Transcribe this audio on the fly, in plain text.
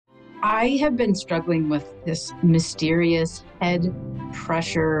I have been struggling with this mysterious head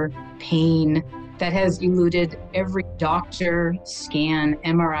pressure pain that has eluded every doctor, scan,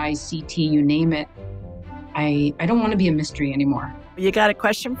 MRI, CT, you name it. I don't want to be a mystery anymore. You got a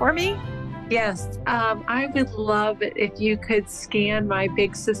question for me? Yes, I would love it if you could scan my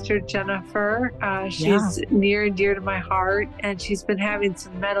big sister, Jennifer. She's near and dear to my heart, and she's been having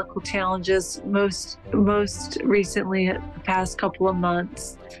some medical challenges most recently the past couple of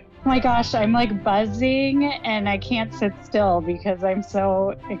months. Oh my gosh, I'm like buzzing and I can't sit still because I'm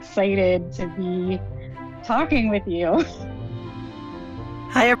so excited to be talking with you.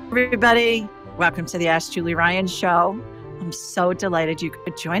 Hi, everybody. Welcome to the Ask Julie Ryan Show. I'm so delighted you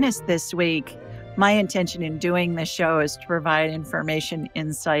could join us this week. My intention in doing this show is to provide information,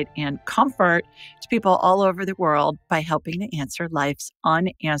 insight, and comfort to people all over the world by helping to answer life's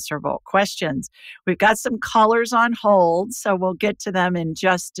unanswerable questions. We've got some callers on hold, so we'll get to them in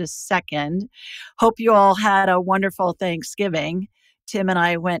just a second. Hope you all had a wonderful Thanksgiving. Tim and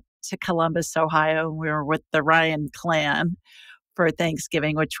I went to Columbus, Ohio, and we were with the Ryan clan for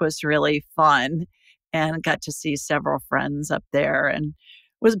Thanksgiving, which was really fun, and got to see several friends up there and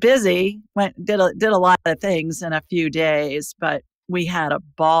was busy, did a lot of things in a few days, but we had a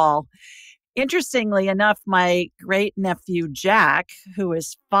ball. Interestingly enough, my great nephew, Jack, who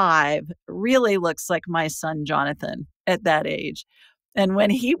is 5, really looks like my son, Jonathan, at that age. And when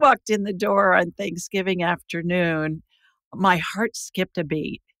he walked in the door on Thanksgiving afternoon, my heart skipped a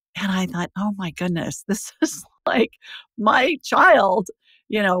beat. And I thought, oh my goodness, this is like my child,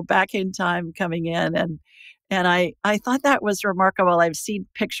 back in time coming in. And I thought that was remarkable. I've seen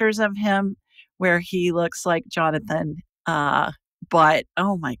pictures of him where he looks like Jonathan. But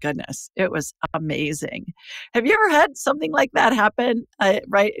oh my goodness, it was amazing. Have you ever had something like that happen?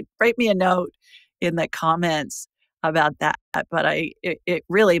 Write me a note in the comments about that. But it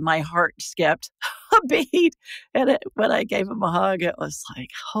really, my heart skipped a beat. And when I gave him a hug, it was like,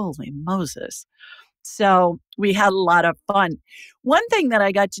 holy Moses. So we had a lot of fun. One thing that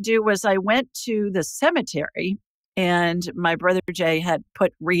I got to do was I went to the cemetery, and my brother Jay had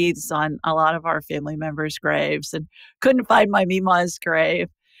put wreaths on a lot of our family members' graves and couldn't find my Mima's grave.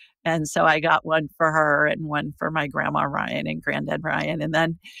 And so I got one for her and one for my grandma Ryan and granddad Ryan. And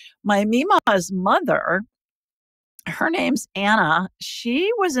then my Mima's mother, her name's Anna. She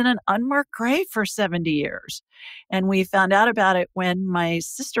was in an unmarked grave for 70 years. And we found out about it when my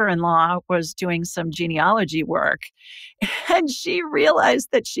sister-in-law was doing some genealogy work. And she realized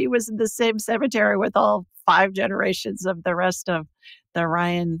that she was in the same cemetery with all 5 generations of the rest of the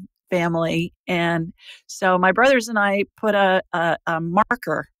Ryan family. And so my brothers and I put a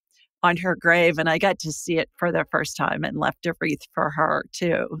marker on her grave, and I got to see it for the first time and left a wreath for her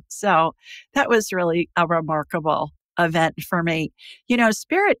too. So that was really a remarkable event for me.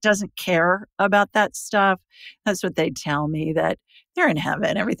 Spirit doesn't care about that stuff. That's what they tell me, that they're in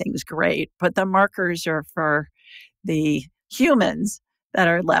heaven, everything's great, but the markers are for the humans that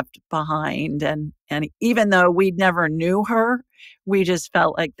are left behind. And even though we never knew her, we just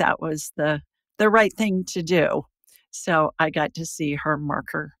felt like that was the right thing to do. So I got to see her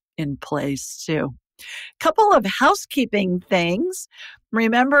marker in place too. Couple of housekeeping things.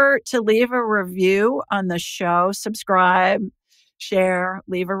 Remember to leave a review on the show, subscribe, share,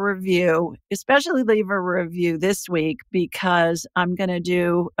 leave a review, especially leave a review this week because I'm going to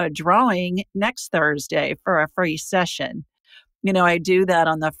do a drawing next Thursday for a free session. I do that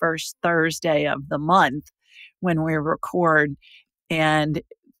on the first Thursday of the month when we record, and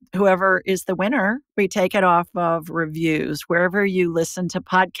whoever is the winner, we take it off of reviews, wherever you listen to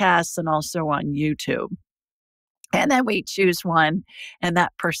podcasts and also on YouTube. And then we choose one, and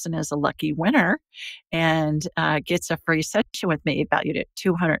that person is a lucky winner and gets a free session with me valued at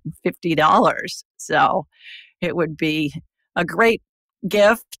 $250. So it would be a great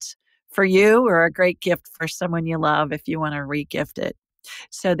gift for you or a great gift for someone you love if you want to re-gift it.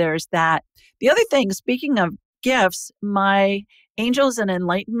 So there's that. The other thing, speaking of gifts, my Angels and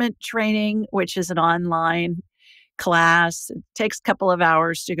Enlightenment training, which is an online class, it takes a couple of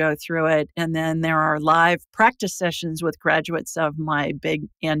hours to go through it. And then there are live practice sessions with graduates of my big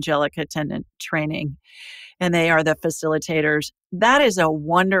angelic attendant training. And they are the facilitators. That is a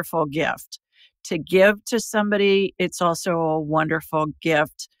wonderful gift to give to somebody. It's also a wonderful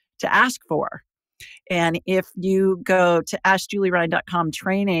gift to ask for. And if you go to askjulieryan.com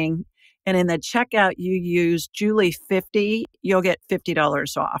training, and in the checkout, you use Julie50, you'll get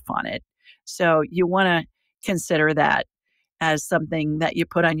 $50 off on it. So you want to consider that as something that you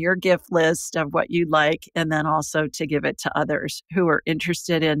put on your gift list of what you'd like, and then also to give it to others who are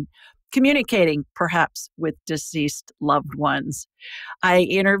interested in communicating perhaps with deceased loved ones. I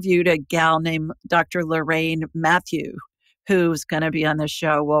interviewed a gal named Dr. Lorraine Matthew, who's going to be on the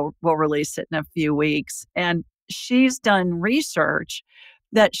show. We'll release it in a few weeks. And she's done research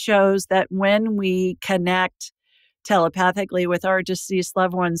that shows that when we connect telepathically with our deceased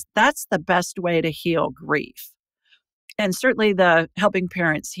loved ones, that's the best way to heal grief. And certainly the Helping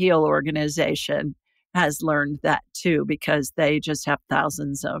Parents Heal organization has learned that too, because they just have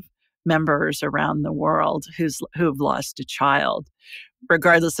thousands of members around the world who've lost a child,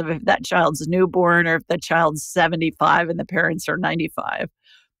 regardless of if that child's newborn or if the child's 75 and the parents are 95.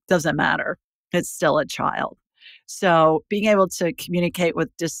 Doesn't matter. It's still a child. So being able to communicate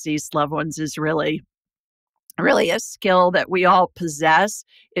with deceased loved ones is really a skill that we all possess.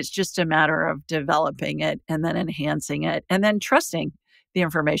 It's just a matter of developing it and then enhancing it and then trusting the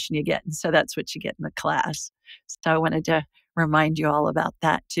information you get. And so that's what you get in the class. So I wanted to remind you all about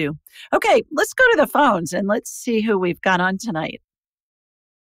that too. Okay, let's go to the phones and let's see who we've got on tonight.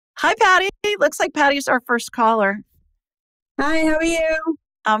 Hi, Patty. Looks like Patty's our first caller. Hi, how are you?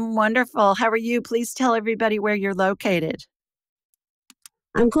 I'm wonderful. How are you? Please tell everybody where you're located.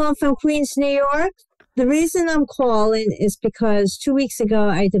 I'm calling from Queens, New York. The reason I'm calling is because 2 weeks ago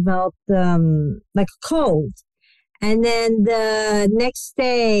I developed like a cold. And then the next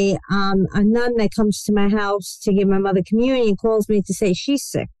day, a nun that comes to my house to give my mother communion calls me to say she's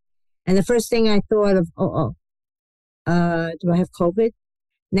sick. And the first thing I thought of, do I have COVID?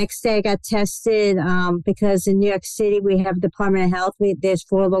 Next day I got tested because in New York City we have Department of Health. There's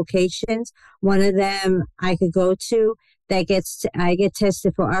 4 locations. One of them I could go to I get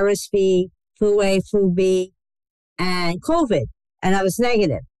tested for RSV, flu A, flu B, and COVID. And I was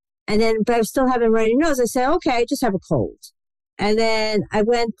negative. But I was still having runny nose. I said, okay, I just have a cold. And then I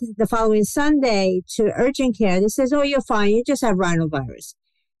went the following Sunday to urgent care. They says, oh, you're fine. You just have rhinovirus.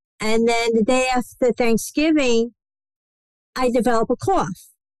 And then the day after Thanksgiving, I developed a cough.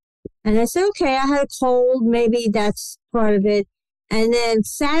 And I said, okay, I had a cold. Maybe that's part of it. And then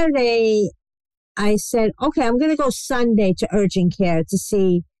Saturday, I said, okay, I'm going to go Sunday to urgent care to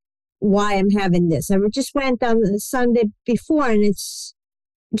see why I'm having this. I just went on the Sunday before, and it's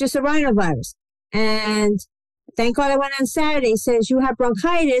just a rhinovirus. And thank God I went on Saturday. It says you have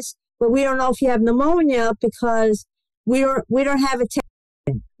bronchitis, but we don't know if you have pneumonia because we don't have a test.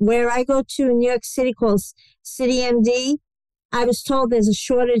 Where I go to in New York City called City MD, I was told there's a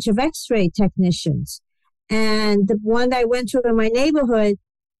shortage of x-ray technicians. And the one that I went to in my neighborhood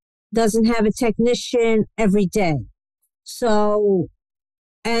doesn't have a technician every day. So,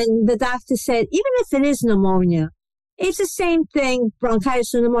 and the doctor said, even if it is pneumonia, it's the same thing,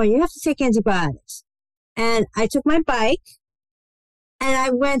 bronchitis or pneumonia. You have to take antibiotics. And I took my bike and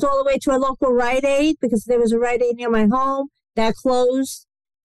I went all the way to a local Rite Aid because there was a Rite Aid near my home that closed.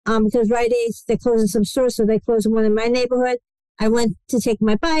 Because Rite Aids, they're closing some stores, so they closed one in my neighborhood. I went to take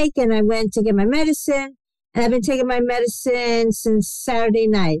my bike and I went to get my medicine. And I've been taking my medicine since Saturday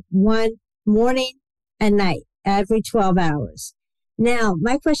night, one morning and night, every 12 hours. Now,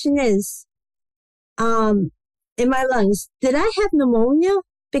 my question is, in my lungs, did I have pneumonia?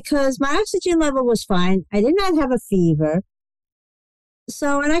 Because my oxygen level was fine. I did not have a fever.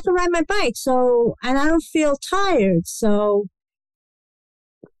 So, and I can ride my bike. So, and I don't feel tired. So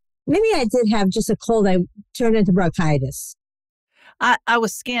maybe I did have just a cold. I turned into bronchitis. I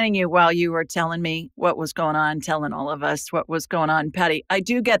was scanning you while you were telling me what was going on, telling all of us what was going on, Patty. I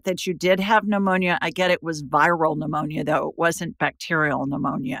do get that you did have pneumonia. I get it was viral pneumonia, though. It wasn't bacterial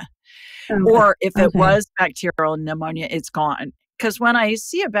pneumonia. Or if it was bacterial pneumonia, it's gone. Because when I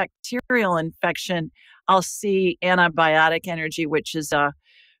see a bacterial infection, I'll see antibiotic energy, which is a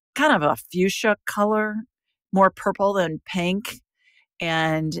kind of a fuchsia color, more purple than pink.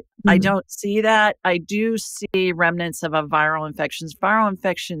 And I don't see that. I do see remnants of a viral infections. Viral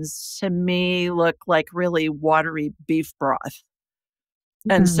infections to me look like really watery beef broth.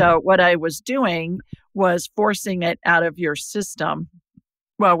 And so what I was doing was forcing it out of your system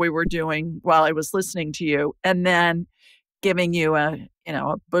while I was listening to you, and then giving you a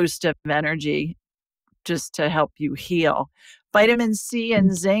boost of energy just to help you heal. Vitamin C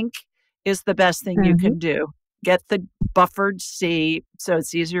and zinc is the best thing you can do. Get the buffered C so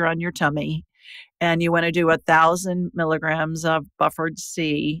it's easier on your tummy. And you want to do 1,000 milligrams of buffered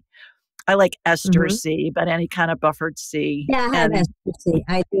C. I like ester C, but any kind of buffered C. Yeah, I have ester C.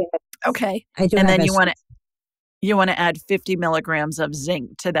 I do. Okay. I do. And have then ester. you want to add 50 milligrams of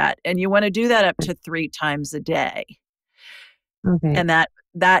zinc to that. And you want to do that up to 3 times a day. Okay. And that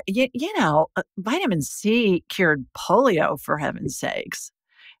vitamin C cured polio, for heaven's sakes.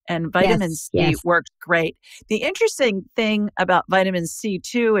 And vitamin C works great. The interesting thing about vitamin C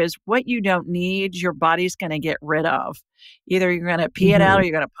too is what you don't need, your body's going to get rid of. Either you're going to pee it out or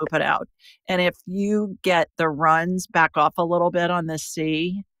you're going to poop it out. And if you get the runs, back off a little bit on the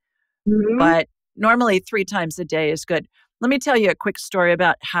C, but normally 3 times a day is good. Let me tell you a quick story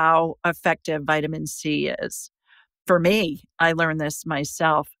about how effective vitamin C is. For me, I learned this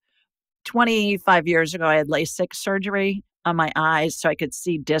myself. 25 years ago, I had LASIK surgery on my eyes so I could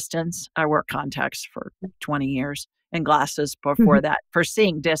see distance. I wore contacts for 20 years and glasses before that for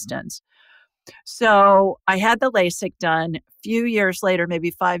seeing distance. So I had the LASIK done. A few years later, maybe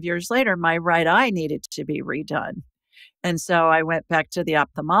 5 years later, my right eye needed to be redone. And so I went back to the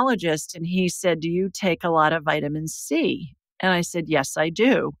ophthalmologist and he said, "Do you take a lot of vitamin C?" And I said, "Yes, I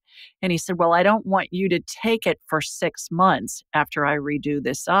do." And he said, "Well, I don't want you to take it for 6 months after I redo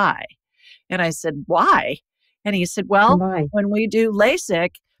this eye." And I said, "Why?" And he said, "Well, when we do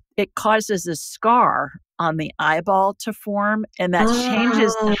LASIK, it causes a scar on the eyeball to form, and that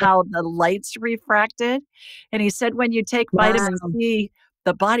changes how the light's refracted." And he said, when you take vitamin C,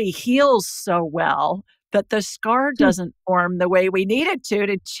 the body heals so well that the scar doesn't form the way we need it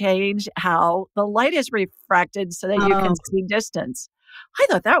to change how the light is refracted so that you can see distance. I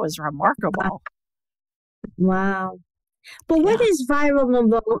thought that was remarkable. Wow. But what is viral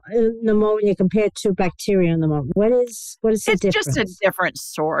pneumonia compared to bacterial pneumonia? What is the difference? It's just a different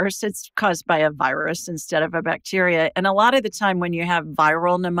source. It's caused by a virus instead of a bacteria. And a lot of the time when you have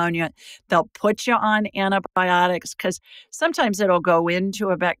viral pneumonia, they'll put you on antibiotics because sometimes it'll go into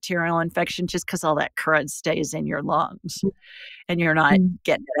a bacterial infection just because all that crud stays in your lungs and you're not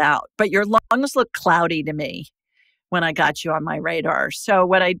getting it out. But your lungs look cloudy to me when I got you on my radar. So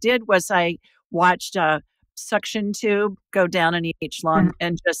what I did was I watched a suction tube go down in each lung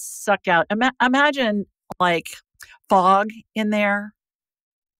and just suck out. Imagine like fog in there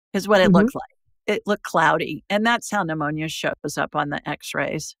is what it looked like. It looked cloudy. And that's how pneumonia shows up on the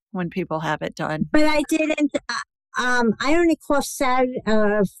x-rays when people have it done. But I didn't, I only coughed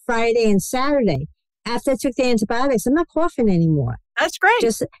Friday and Saturday. After I took the antibiotics, I'm not coughing anymore. That's great.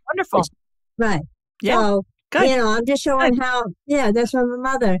 Just wonderful. Right. Yeah. So, good. I'm just showing how, that's from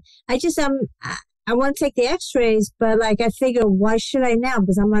my mother. I want to take the x-rays, but I figure, why should I now?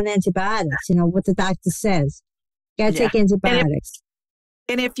 Because I'm on antibiotics, what the doctor says. Got to take antibiotics.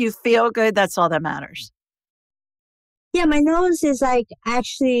 And if you feel good, that's all that matters. Yeah, my nose is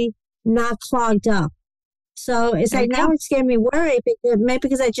actually not clogged up. So it's now it's getting me worried maybe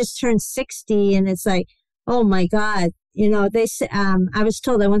because I just turned 60 and it's oh my God. They say, I was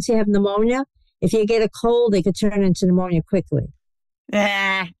told that once you have pneumonia, if you get a cold, it could turn into pneumonia quickly.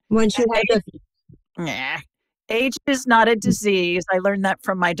 Once you have Age is not a disease. I learned that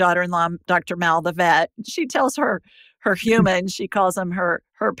from my daughter-in-law, Dr. Mal, the vet. She tells her humans, she calls them her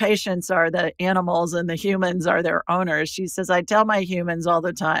patients are the animals and the humans are their owners. She says, "I tell my humans all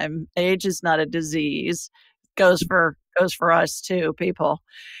the time, age is not a disease. Goes for us too, people."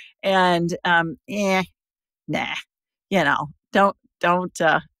 And don't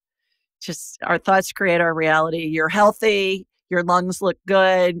just our thoughts create our reality. You're healthy. Your lungs look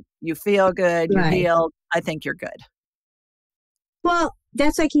good. You feel good. You're healed. I think you're good. Well,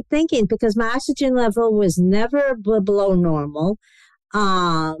 that's what I keep thinking because my oxygen level was never below normal.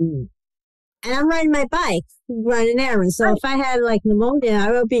 And I'm riding my bike, running errands. So if I had pneumonia,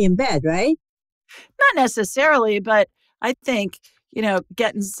 I would be in bed, right? Not necessarily, but I think,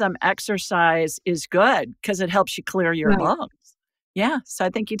 getting some exercise is good because it helps you clear your lungs. Yeah. So I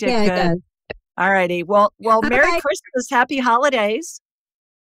think you did good. It does. All righty. Well, Merry Christmas. Happy holidays.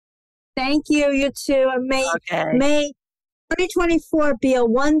 Thank you. You too. May 2024 be a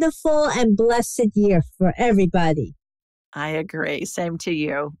wonderful and blessed year for everybody. I agree. Same to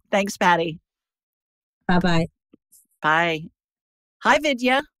you. Thanks, Patty. Bye-bye. Bye. Hi,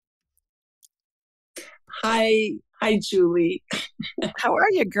 Vidya. Hi, Julie. How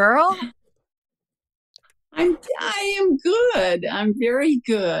are you, girl? I am good. I'm very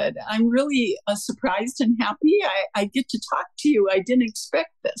good. I'm really surprised and happy. I get to talk to you. I didn't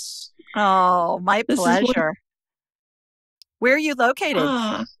expect this. Oh, my pleasure. Where are you located?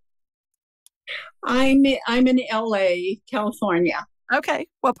 I'm in LA, California. Okay.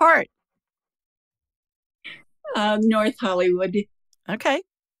 What part? North Hollywood. Okay.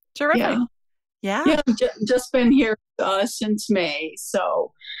 Terrific. Yeah. Just been here since May.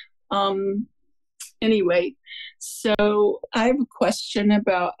 So, anyway, so I have a question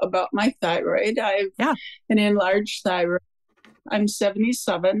about my thyroid. I have an enlarged thyroid. I'm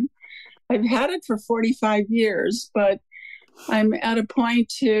 77. I've had it for 45 years, but I'm at a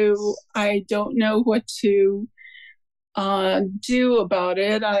point I don't know what to do about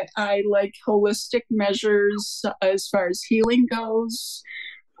it. I like holistic measures as far as healing goes.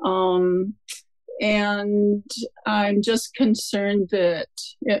 And I'm just concerned that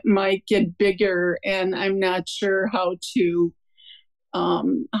it might get bigger, and I'm not sure how to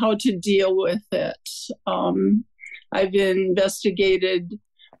deal with it. I've investigated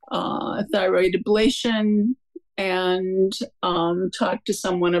thyroid ablation and talked to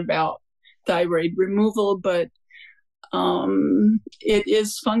someone about thyroid removal, but it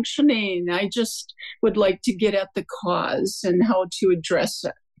is functioning. I just would like to get at the cause and how to address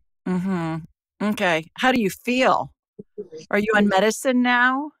it. Mm-hmm. Okay. How do you feel? Are you on medicine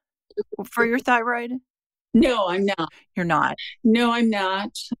now for your thyroid? No, I'm not. You're not? No, I'm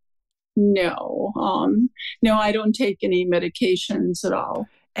not. No. No, I don't take any medications at all.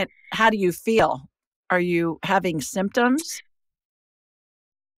 And how do you feel? Are you having symptoms?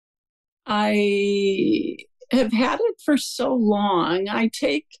 I have had it for so long. I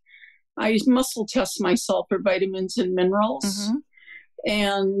muscle test myself for vitamins and minerals. Mm-hmm.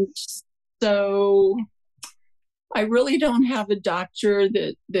 And so I really don't have a doctor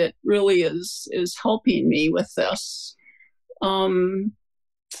that really is helping me with this.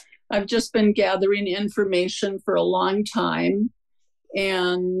 I've just been gathering information for a long time,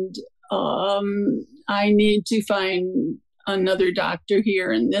 and I need to find another doctor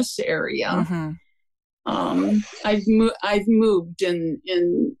here in this area. Mm-hmm. I've moved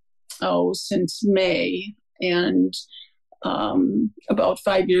since May, and about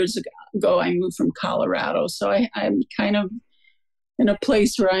 5 years ago, I moved from Colorado. So I'm kind of in a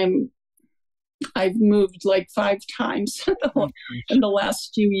place where I've moved like 5 times in the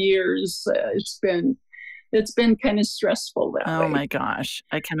last few years. It's been kind of stressful that way. Oh my gosh,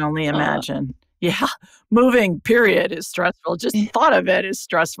 I can only imagine. Yeah, moving period is stressful. Just thought of it is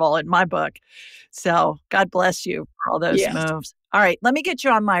stressful in my book. So God bless you for all those moves. All right, let me get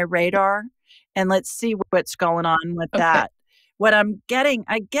you on my radar and let's see what's going on with that. What I'm getting,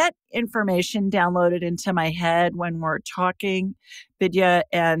 I get information downloaded into my head when we're talking, Vidya,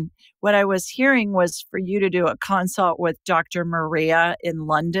 and what I was hearing was for you to do a consult with Dr. Maria in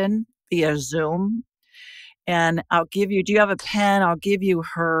London via Zoom. And I'll give you, do you have a pen? I'll give you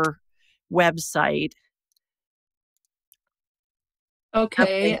her website.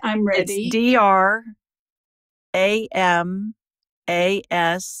 Okay, I'm ready. It's DRAMASAN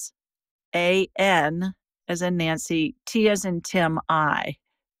as in Nancy, T as in Tim, I,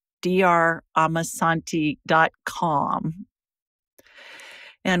 dramasanti.com.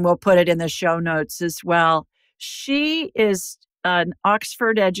 And we'll put it in the show notes as well. She is an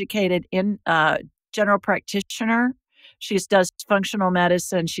Oxford-educated general practitioner. She does functional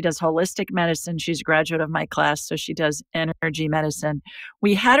medicine. She does holistic medicine. She's a graduate of my class, so she does energy medicine.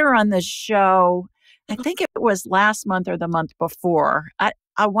 We had her on the show, I think it was last month or the month before.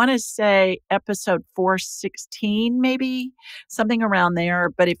 I want to say episode 416, maybe, something around there.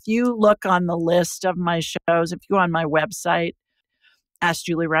 But if you look on the list of my shows, if you go on my website,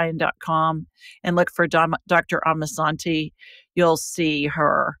 askjulieryan.com, and look for Dr. Amasanti, you'll see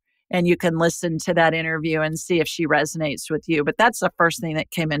her. And you can listen to that interview and see if she resonates with you. But that's the first thing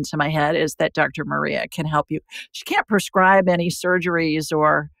that came into my head is that Dr. Maria can help you. She can't prescribe any surgeries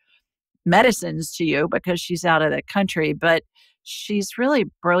or medicines to you because she's out of the country, but she's really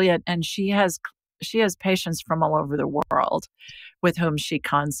brilliant, and she has patients from all over the world with whom she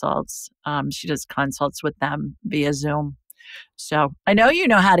consults. She does consults with them via Zoom. So I know you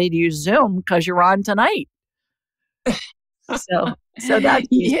know how to use Zoom because you're on tonight. So that's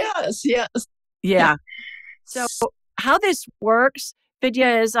yes. Yeah. So how this works,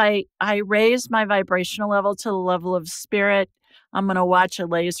 Vidya, is I raise my vibrational level to the level of spirit. I'm going to watch a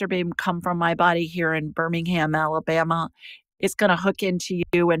laser beam come from my body here in Birmingham, Alabama. It's going to hook into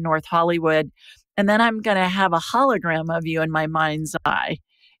you in North Hollywood. And then I'm going to have a hologram of you in my mind's eye.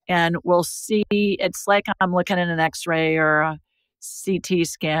 And we'll see, it's like I'm looking at an X-ray or a CT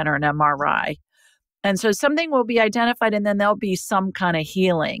scan or an MRI. And so something will be identified, and then there'll be some kind of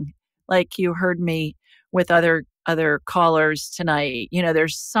healing, like you heard me with other callers tonight. You know,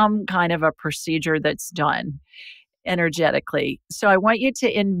 there's some kind of a procedure that's done energetically. So I want you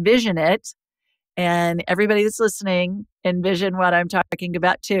to envision it, and everybody that's listening, envision what I'm talking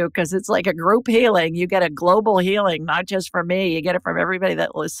about too, because it's like a group healing. You get a global healing, not just from me. You get it from everybody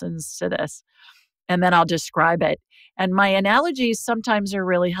that listens to this. And then I'll describe it. And my analogies sometimes are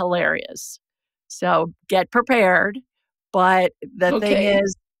really hilarious. So get prepared. But the thing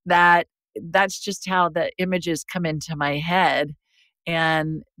is that's just how the images come into my head.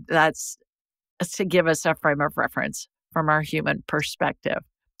 And that's to give us a frame of reference from our human perspective.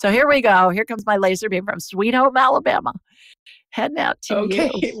 So here we go. Here comes my laser beam from Sweet Home, Alabama. Heading out to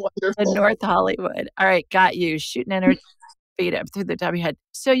you wonderful. in North Hollywood. All right, got you. Shooting energy feet up through the top of your head.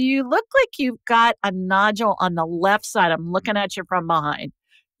 So you look like you've got a nodule on the left side. I'm looking at you from behind.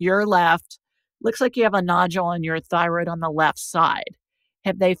 Your left. Looks like you have a nodule on your thyroid on the left side.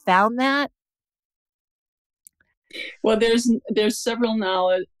 Have they found that? Well, there's several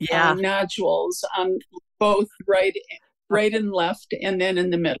nodules on both right and left, and then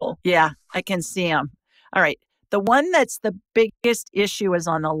in the middle. Yeah, I can see them. All right. The one that's the biggest issue is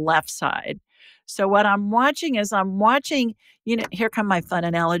on the left side. So what I'm watching is here come my fun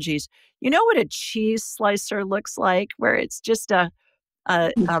analogies. You know what a cheese slicer looks like, where it's just a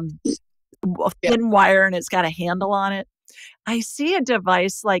thin wire and it's got a handle on it? I see a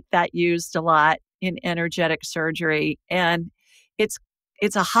device like that used a lot in energetic surgery, and it's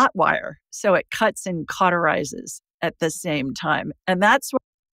a hot wire, so it cuts and cauterizes at the same time. And that's what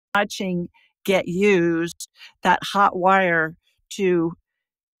I'm watching get used, that hot wire, to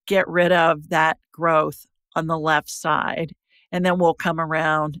get rid of that growth on the left side. And then we'll come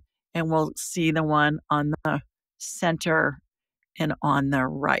around and we'll see the one on the center and on the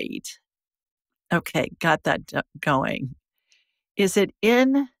right. Okay, got that going. Is it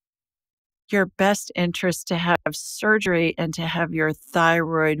in your best interest to have surgery and to have your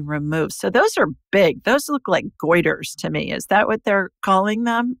thyroid removed? So those are big. Those look like goiters to me. Is that what they're calling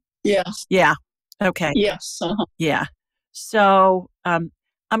them? Yes. Yeah. Okay. Yes. Uh-huh. Yeah. So I'm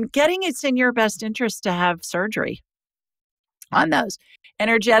getting it's in your best interest to have surgery on those.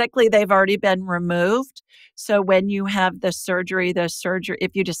 Energetically, they've already been removed. So when you have the surgery,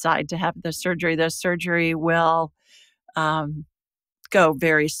 if you decide to have the surgery will go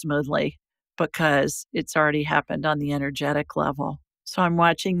very smoothly because it's already happened on the energetic level. So I'm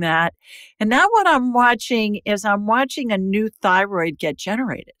watching that. And now what I'm watching is a new thyroid get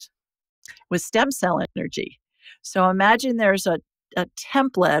generated with stem cell energy. So imagine there's a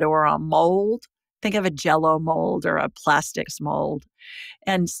template or a mold. Think of a Jell-O mold or a plastics mold.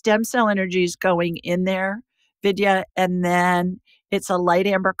 And stem cell energy is going in there, Vidya, and then it's a light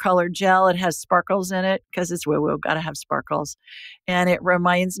amber colored gel. It has sparkles in it because it's woo-woo, got to have sparkles. And it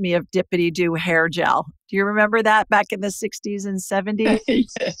reminds me of Dippity-Doo hair gel. Do you remember that back in the 60s and 70s?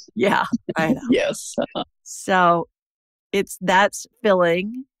 Yes. Yeah, I know. Yes. So that's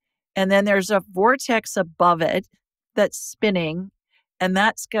filling. And then there's a vortex above it that's spinning, and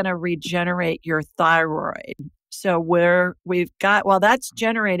that's going to regenerate your thyroid. So while that's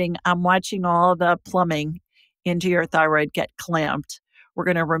generating, I'm watching all the plumbing into your thyroid get clamped. We're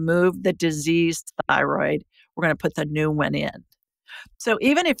going to remove the diseased thyroid. We're going to put the new one in. So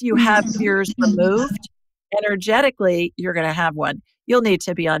even if you have yours removed, energetically, you're going to have one. You'll need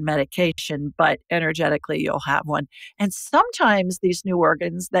to be on medication, but energetically, you'll have one. And sometimes these new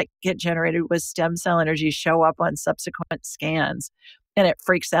organs that get generated with stem cell energy show up on subsequent scans, and it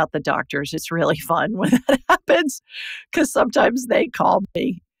freaks out the doctors. It's really fun when that happens because sometimes they call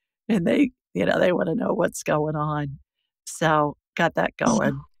me and they want to know what's going on. So got that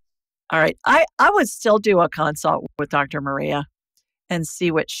going. All right. I would still do a consult with Dr. Maria and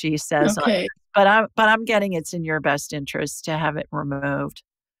see what she says. Okay. But I'm getting it's in your best interest to have it removed.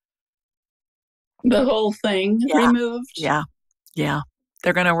 The whole thing removed? Yeah. Yeah.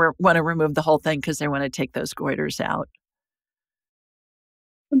 They're going to want to remove the whole thing because they want to take those goiters out.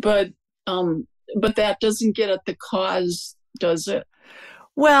 But that doesn't get at the cause, does it?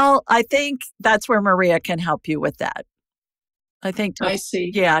 Well, I think that's where Maria can help you with that. I think I see.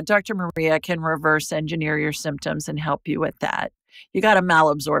 Yeah, Dr. Maria can reverse engineer your symptoms and help you with that. You got a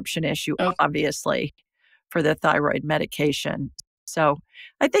malabsorption issue, obviously, for the thyroid medication. So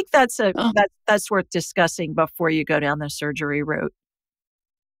I think that's worth discussing before you go down the surgery route.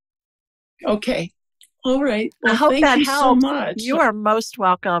 Okay. All right. Well, I hope thank that you helps. so much. You are most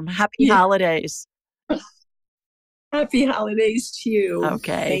welcome. Happy holidays. Happy holidays to you.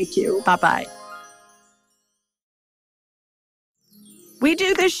 Okay. Thank you. Bye-bye. We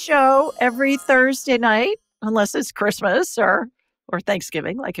do this show every Thursday night, unless it's Christmas or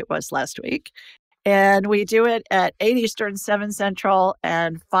Thanksgiving, like it was last week. And we do it at 8 Eastern, 7 Central,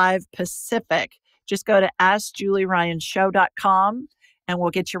 and 5 Pacific. Just go to AskJulieRyanShow.com and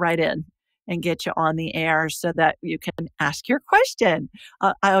we'll get you right in and get you on the air so that you can ask your question.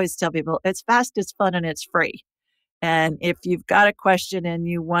 I always tell people it's fast, it's fun, and it's free. And if you've got a question and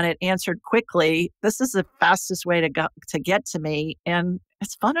you want it answered quickly, this is the fastest way to get to me. And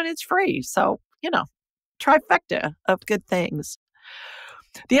it's fun and it's free. So, trifecta of good things.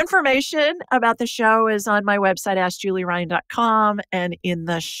 The information about the show is on my website, AskJulieRyan.com, and in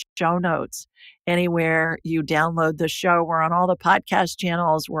the show notes. anywhere you download the show. We're on all the podcast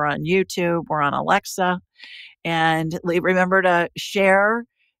channels. We're on YouTube. We're on Alexa. And remember to share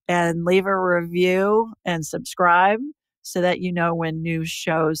and leave a review and subscribe so that you know when new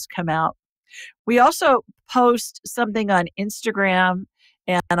shows come out. We also post something on Instagram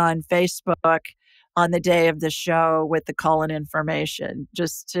and on Facebook on the day of the show with the call-in information,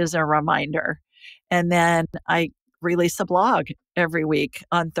 just as a reminder. And then I release a blog every week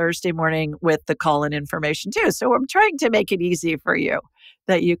on Thursday morning with the call-in information too. So I'm trying to make it easy for you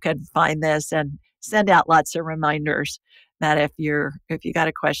that you can find this and send out lots of reminders that if you got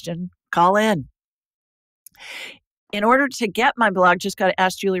a question, call in. In order to get my blog, just go to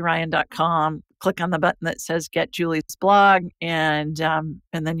askjulieryan.com, click on the button that says Get Julie's Blog, and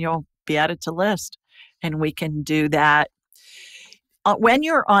then you'll be added to list, and we can do that. When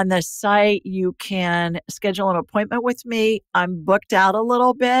you're on the site, you can schedule an appointment with me. I'm booked out a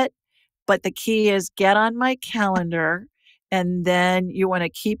little bit, but the key is get on my calendar, and then you want to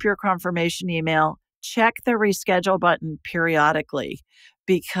keep your confirmation email. Check the reschedule button periodically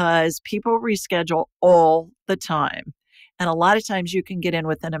because people reschedule all the time. And a lot of times you can get in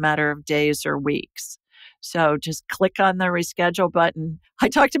within a matter of days or weeks. So just click on the reschedule button. I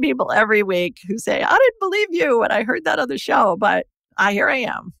talk to people every week who say, I didn't believe you when I heard that on the show, but here I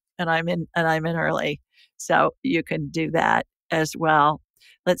am, and I'm in early. So you can do that as well.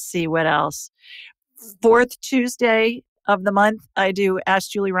 Let's see what else. Fourth Tuesday of the month, I do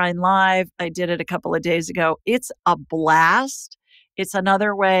Ask Julie Ryan Live. I did it a couple of days ago. It's a blast. It's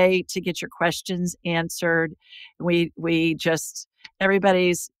another way to get your questions answered.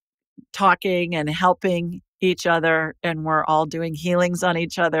 Everybody's talking and helping each other, and we're all doing healings on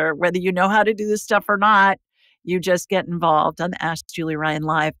each other. Whether you know how to do this stuff or not, you just get involved on the Ask Julie Ryan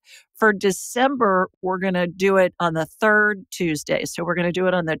Live. For December, we're going to do it on the third Tuesday. So we're going to do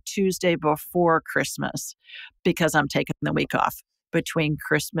it on the Tuesday before Christmas because I'm taking the week off between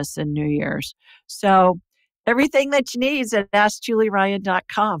Christmas and New Year's. So everything that you need is at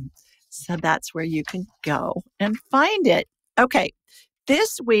askjulieryan.com. So that's where you can go and find it. Okay,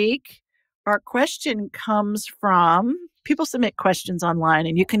 this week, our question comes from, people submit questions online,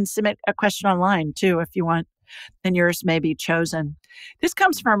 and you can submit a question online too if you want, and yours may be chosen. This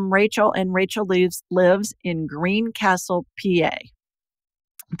comes from Rachel, and Rachel lives in Greencastle, PA,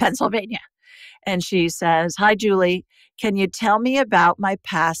 Pennsylvania. And she says, Hi, Julie. Can you tell me about my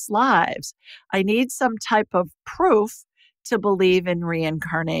past lives? I need some type of proof to believe in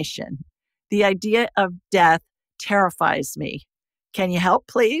reincarnation. The idea of death terrifies me. Can you help,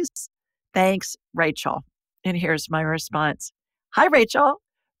 please? Thanks, Rachel. And here's my response. Hi, Rachel.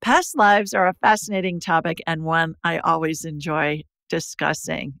 Past lives are a fascinating topic and one I always enjoy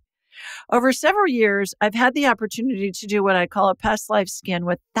discussing. Over several years, I've had the opportunity to do what I call a past life scan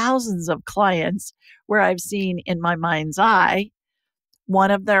with thousands of clients where I've seen in my mind's eye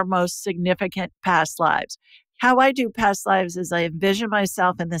one of their most significant past lives. How I do past lives is I envision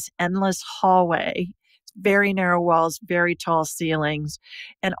myself in this endless hallway, very narrow walls, very tall ceilings,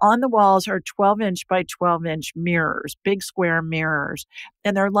 and on the walls are 12-inch by 12-inch mirrors, big square mirrors,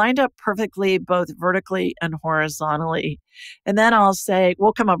 and they're lined up perfectly both vertically and horizontally. And then I'll say,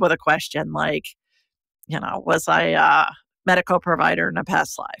 we'll come up with a question like, was I a medical provider in a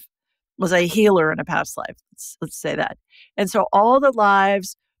past life? Was I a healer in a past life? Let's say that. And so all the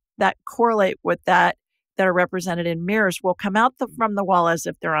lives that correlate with that are represented in mirrors will come out from the wall as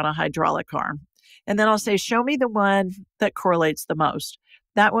if they're on a hydraulic arm. And then I'll say, show me the one that correlates the most.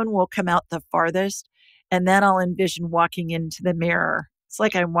 That one will come out the farthest. And then I'll envision walking into the mirror. It's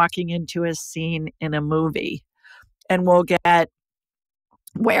like I'm walking into a scene in a movie. And we'll get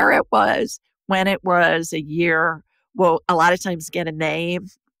where it was, when it was, a year. We'll a lot of times get a name.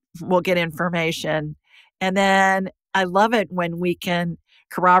 We'll get information. And then I love it when we can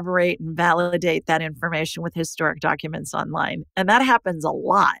corroborate and validate that information with historic documents online. And that happens a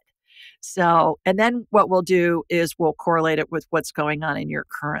lot. So, and then what we'll do is we'll correlate it with what's going on in your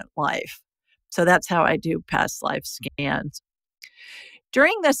current life. So that's how I do past life scans.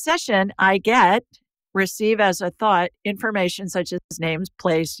 During this session, I receive as a thought information such as names,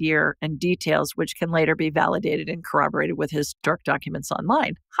 place, year, and details, which can later be validated and corroborated with historic documents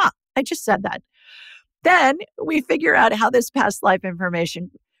online. I just said that. Then we figure out how this past life information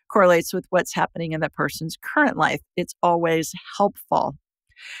correlates with what's happening in the person's current life. It's always helpful.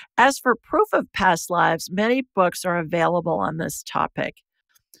 As for proof of past lives, many books are available on this topic.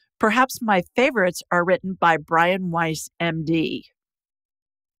 Perhaps my favorites are written by Brian Weiss, MD.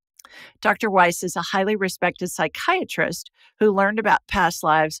 Dr. Weiss is a highly respected psychiatrist who learned about past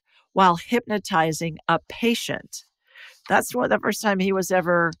lives while hypnotizing a patient. That's the first time he was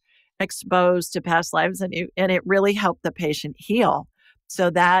ever exposed to past lives, and it really helped the patient heal. So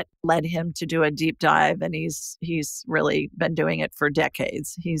that led him to do a deep dive, and he's really been doing it for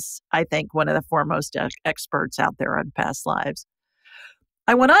decades. He's, I think, one of the foremost experts out there on past lives.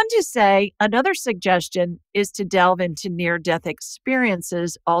 I went on to say another suggestion is to delve into near-death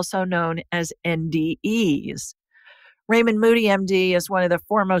experiences, also known as NDEs. Raymond Moody, MD, is one of the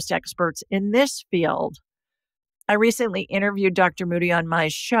foremost experts in this field. I recently interviewed Dr. Moody on my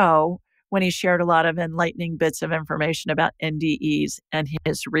show when he shared a lot of enlightening bits of information about NDEs and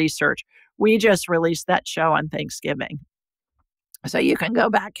his research. We just released that show on Thanksgiving. So you can go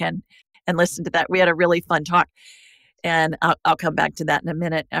back and listen to that. We had a really fun talk. And I'll come back to that in a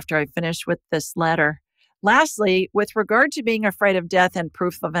minute after I finish with this letter. Lastly, with regard to being afraid of death and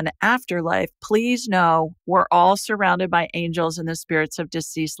proof of an afterlife, please know we're all surrounded by angels and the spirits of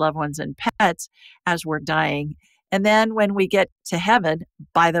deceased loved ones and pets as we're dying. And then when we get to heaven,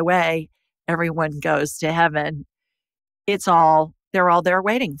 by the way, everyone goes to heaven. They're all there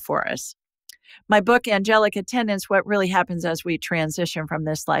waiting for us. My book, Angelic Attendants, What Really Happens as We Transition from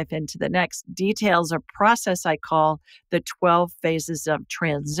This Life into the Next, details a process I call the 12 phases of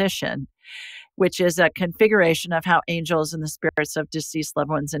transition, which is a configuration of how angels and the spirits of deceased loved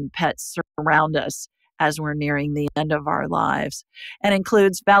ones and pets surround us as we're nearing the end of our lives, and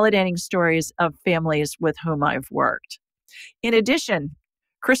includes validating stories of families with whom I've worked. In addition,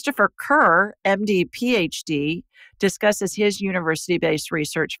 Christopher Kerr, MD, PhD, discusses his university-based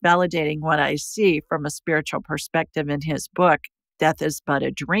research validating what I see from a spiritual perspective in his book, Death is But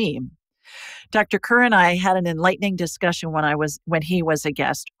a Dream. Dr. Kerr and I had an enlightening discussion when he was a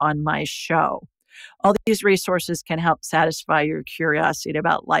guest on my show. All these resources can help satisfy your curiosity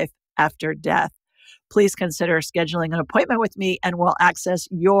about life after death. Please consider scheduling an appointment with me and we'll access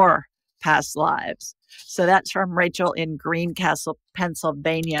your past lives. So that's from Rachel in Greencastle,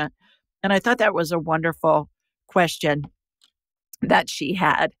 Pennsylvania. And I thought that was a wonderful question that she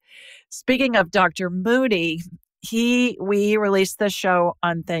had. Speaking of Dr. Moody, we released the show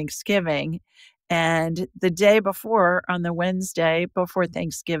on Thanksgiving, and the day before, on the Wednesday before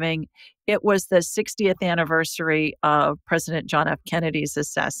Thanksgiving, it was the 60th anniversary of President John F. Kennedy's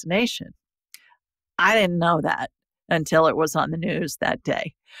assassination. I didn't know that until it was on the news that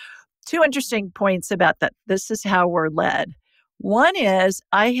day. Two interesting points about that. This is how we're led. One is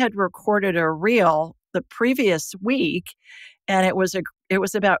I had recorded a reel the previous week, and it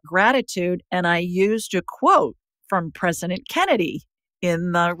was about gratitude, and I used a quote from President Kennedy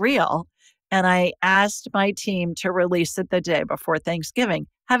in the reel, and I asked my team to release it the day before Thanksgiving,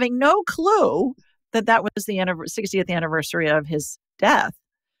 having no clue that was the 60th anniversary of his death.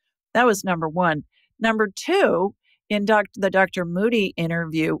 That was number one. Number two, in the Dr. Moody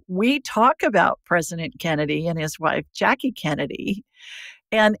interview, we talk about President Kennedy and his wife, Jackie Kennedy.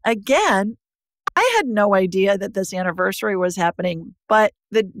 And again, I had no idea that this anniversary was happening, but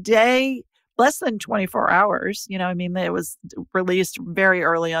the day, less than 24 hours, it was released very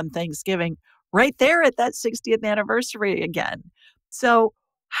early on Thanksgiving, right there at that 60th anniversary again. So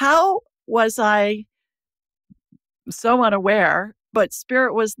how was I so unaware? But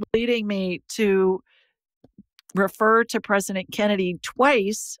Spirit was leading me to refer to President Kennedy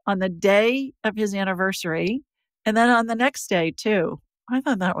twice on the day of his anniversary and then on the next day too. I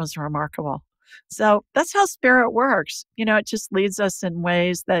thought that was remarkable. So that's how Spirit works. It just leads us in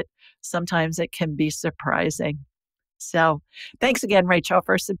ways that sometimes it can be surprising. So thanks again, Rachel,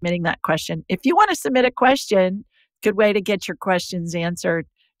 for submitting that question. If you want to submit a question, good way to get your questions answered,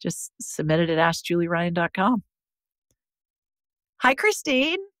 just submit it at askjulieryan.com. Hi,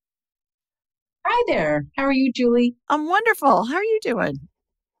 Christine. Hi there. How are you, Julie? I'm wonderful. How are you doing?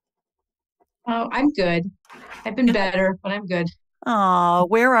 Oh, I'm good. I've been better, but I'm good. Oh,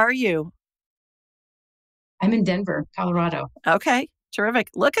 where are you? I'm in Denver, Colorado. Okay, terrific.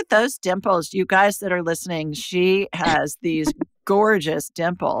 Look at those dimples. You guys that are listening, she has these gorgeous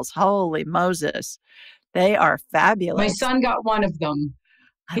dimples. Holy Moses. They are fabulous. My son got one of them.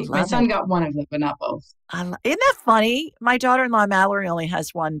 My son got one of them, but not both. Isn't that funny? My daughter-in-law, Mallory, only has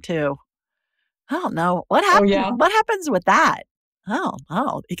one too. I don't know. What happens? Oh, yeah? What happens with that?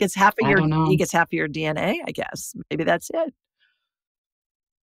 Oh, he gets half of your DNA, I guess. Maybe that's it.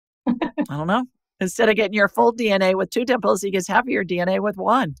 I don't know. Instead of getting your full DNA with 2 dimples, he gets half of your DNA with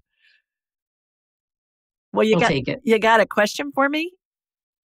 1. Well, take it. You got a question for me?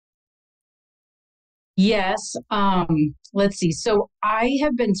 Yes. Let's see. So I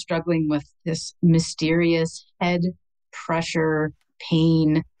have been struggling with this mysterious head pressure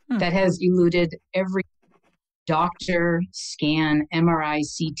pain that has eluded every doctor, scan, MRI,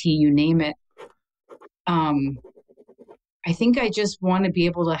 CT, you name it. I think I just want to be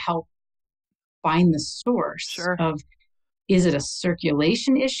able to help find the source of, is it a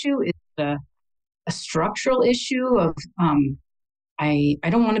circulation issue? Is it a structural issue of, I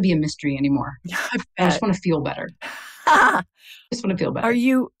don't want to be a mystery anymore. I just want to feel better. Just want to feel better. Are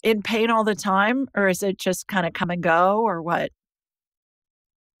you in pain all the time, or is it just kind of come and go, or what?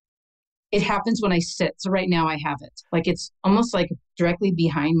 It happens when I sit. So right now I have it. Like it's almost like directly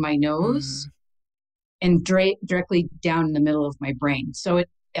behind my nose and directly down in the middle of my brain. So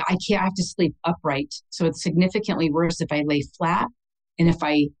I have to sleep upright. So it's significantly worse if I lay flat and if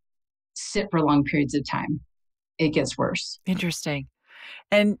I sit for long periods of time. It gets worse. Interesting.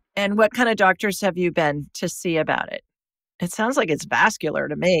 And what kind of doctors have you been to see about it? It sounds like it's vascular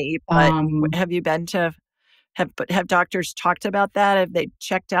to me, but have you been to, have doctors talked about that? Have they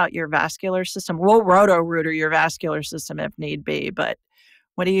checked out your vascular system? We'll roto-rooter your vascular system if need be, but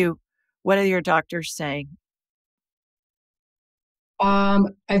what are your doctors saying?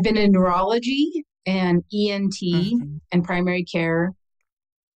 I've been in neurology and ENT and primary care,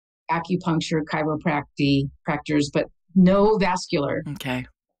 acupuncture, chiropractors, but no vascular. Okay.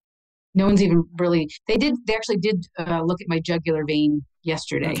 No one's even really, they actually did look at my jugular vein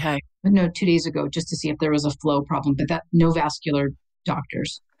yesterday. Okay. No, 2 days ago, just to see if there was a flow problem, but no vascular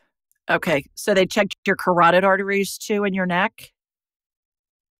doctors. Okay. So they checked your carotid arteries too in your neck?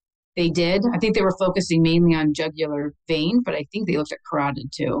 They did. I think they were focusing mainly on jugular vein, but I think they looked at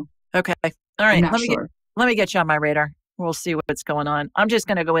carotid too. Okay. All right. I'm not sure. Let me get you on my radar. We'll see what's going on. I'm just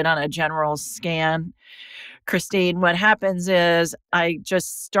going to go in on a general scan. Christine, what happens is I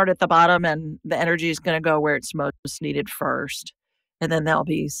just start at the bottom and the energy is going to go where it's most needed first. And then there'll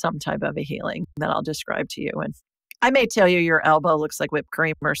be some type of a healing that I'll describe to you. And I may tell you your elbow looks like whipped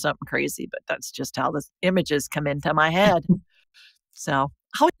cream or something crazy, but that's just how the images come into my head. So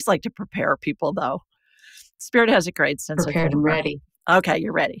I always like to prepare people, though. Spirit has a great sense of humor. Prepared and ready. Okay,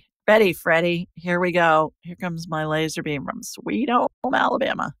 you're ready. Ready, Freddie. Here we go. Here comes my laser beam from Sweet Home,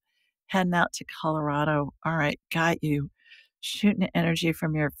 Alabama. Heading out to Colorado. All right, got you. Shooting energy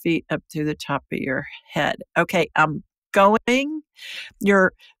from your feet up to the top of your head. Okay, I'm going.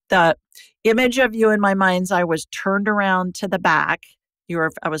 The image of you in my mind's eye was turned around to the back.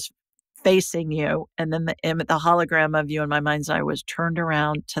 I was facing you, and then the hologram of you in my mind's eye was turned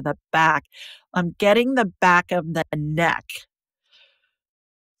around to the back. I'm getting the back of the neck.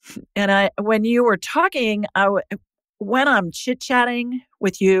 And when you were talking, when I'm chit-chatting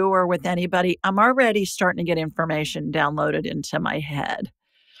with you or with anybody, I'm already starting to get information downloaded into my head.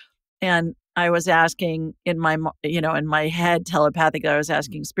 And I was asking in my head telepathically, I was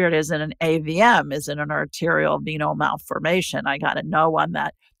asking Spirit, is it an AVM? Is it an arterial venal malformation? I got to know on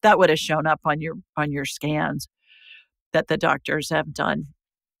that. That would have shown up on your scans that the doctors have done.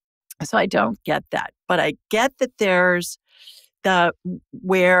 So I don't get that. But I get that there's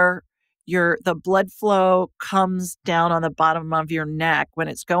where the blood flow comes down on the bottom of your neck. When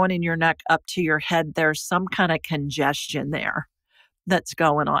it's going in your neck up to your head, there's some kind of congestion there that's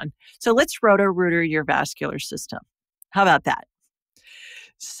going on. So let's roto-rooter your vascular system. How about that?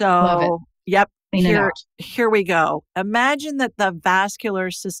 So, love it. Yep. Clean it out. Here we go. Imagine that the vascular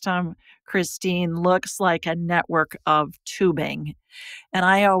system, Christine, looks like a network of tubing. And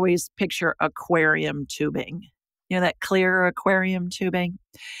I always picture aquarium tubing. You know, that clear aquarium tubing.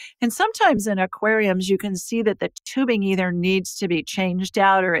 And sometimes in aquariums, you can see that the tubing either needs to be changed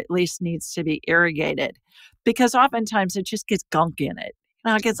out or at least needs to be irrigated, because oftentimes it just gets gunk in it.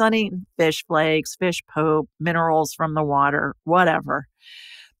 You know, it gets uneaten fish flakes, fish poop, minerals from the water, whatever.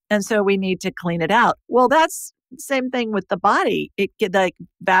 And so we need to clean it out. Well, that's the same thing with the body. The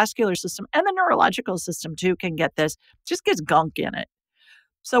vascular system and the neurological system too can get this, just gets gunk in it.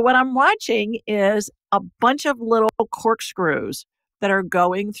 So what I'm watching is a bunch of little corkscrews that are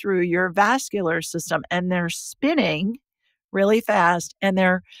going through your vascular system, and they're spinning really fast, and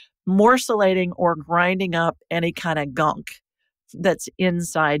they're morcellating or grinding up any kind of gunk that's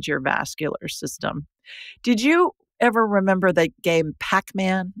inside your vascular system. Did you ever remember the game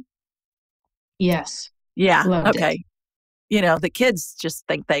Pac-Man? Yes. Yeah. Loved okay. it. You know, the kids just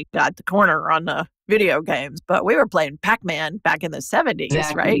think they got the corner on the video games, but we were playing Pac-Man back in the 70s,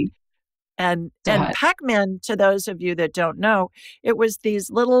 exactly. Right? And Pac-Man, to those of you that don't know, it was these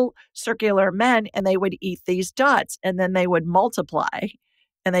little circular men, and they would eat these dots, and then they would multiply,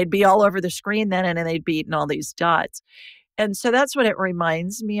 and they'd be all over the screen then, and then they'd be eating all these dots. And so that's what it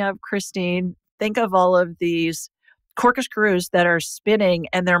reminds me of, Christine. Think of all of these corkscrews that are spinning,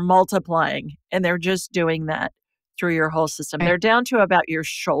 and they're multiplying, and they're just doing that through your whole system. They're down to about your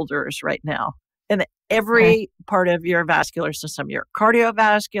shoulders right now. And every part of your vascular system, your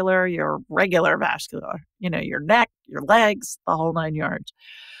cardiovascular, your regular vascular, your neck, your legs, the whole 9 yards.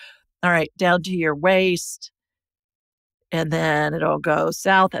 All right, down to your waist. And then it'll go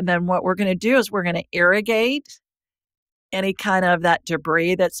south. And then what we're going to do is we're going to irrigate any kind of that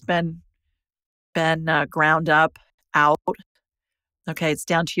debris that's been ground up out. Okay, it's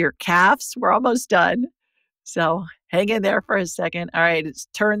down to your calves. We're almost done. So hang in there for a second. All right, it's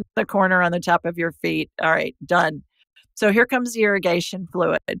turn the corner on the top of your feet. All right, done. So here comes the irrigation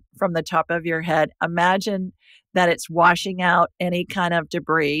fluid from the top of your head. Imagine that it's washing out any kind of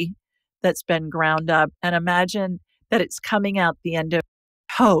debris that's been ground up, and imagine that it's coming out the end of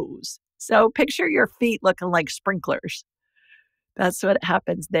hose. So picture your feet looking like sprinklers. That's what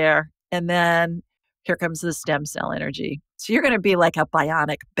happens there. And then here comes the stem cell energy. So you're going to be like a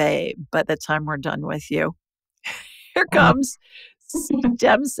bionic babe by the time we're done with you. Here comes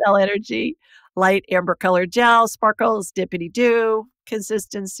stem cell energy, light amber colored gel, sparkles, dippity-doo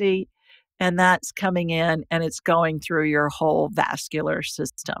consistency. And that's coming in and it's going through your whole vascular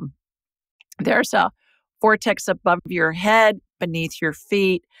system. There's a vortex above your head, beneath your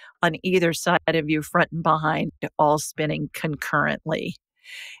feet, on either side of you, front and behind, all spinning concurrently.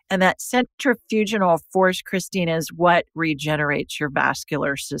 And that centrifugal force, Christine, is what regenerates your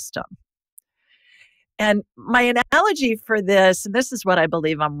vascular system. And my analogy for this, and this is what I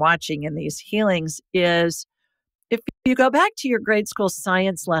believe I'm watching in these healings, is if you go back to your grade school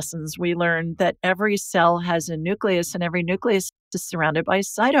science lessons, we learned that every cell has a nucleus and every nucleus is surrounded by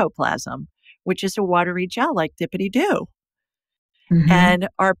cytoplasm, which is a watery gel like dippity-doo. Mm-hmm. And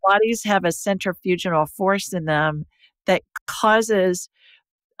our bodies have a centrifugal force in them that causes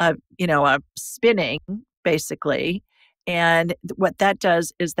a spinning, basically. And what that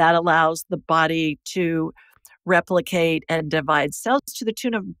does is that allows the body to replicate and divide cells to the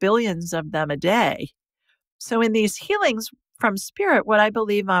tune of billions of them a day. So in these healings from spirit, what I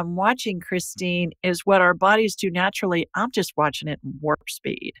believe I'm watching, Christine, is what our bodies do naturally. I'm just watching it in warp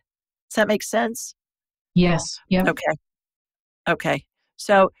speed. Does that make sense? Yes. Yeah. Okay.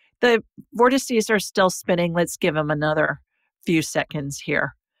 So the vortices are still spinning. Let's give them another few seconds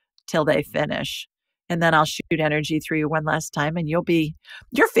here till they finish. And then I'll shoot energy through you one last time. And your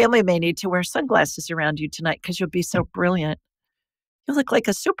family may need to wear sunglasses around you tonight because you'll be so brilliant. You look like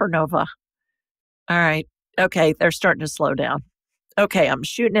a supernova. All right. Okay. They're starting to slow down. Okay. I'm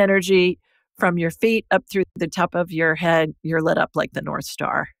shooting energy from your feet up through the top of your head. You're lit up like the North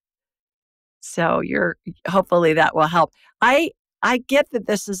Star. So hopefully that will help. I get that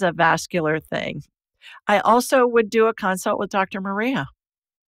this is a vascular thing. I also would do a consult with Dr. Maria.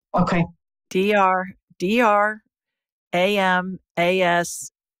 Okay. DRAMASANTI.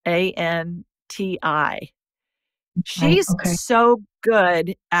 She's so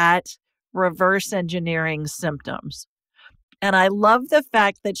good at reverse engineering symptoms. And I love the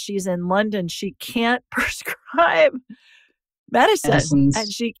fact that she's in London. She can't prescribe medicine.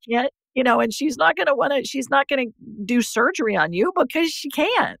 And she can't, and she's not going to do surgery on you because she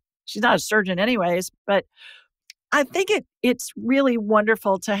can't. She's not a surgeon anyways, but I think it's really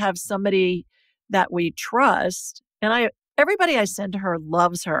wonderful to have somebody that we trust. And everybody I send to her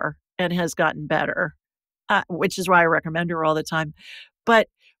loves her and has gotten better, which is why I recommend her all the time. But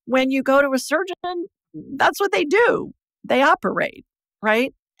when you go to a surgeon, that's what they do. They operate,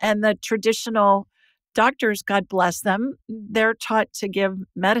 right? And the traditional doctors, God bless them, they're taught to give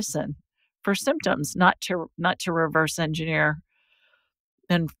medicine for symptoms, not to reverse engineer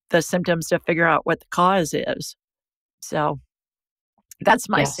and the symptoms to figure out what the cause is. So that's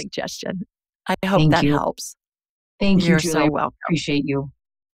my suggestion. I hope that helps. Thank you, You're Julie. so welcome. Appreciate you.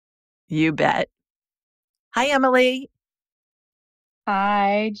 You bet. Hi, Emily.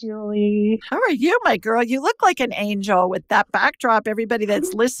 Hi, Julie. How are you, my girl? You look like an angel with that backdrop. Everybody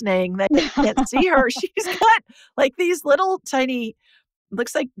that's listening, they can't see her. She's got like these little tiny,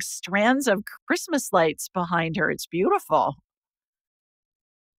 looks like strands of Christmas lights behind her. It's beautiful.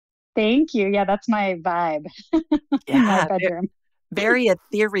 Thank you. Yeah, that's my vibe in my bedroom. Very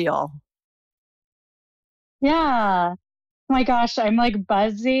ethereal. Yeah. Oh my gosh, I'm like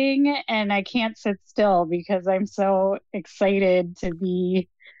buzzing and I can't sit still because I'm so excited to be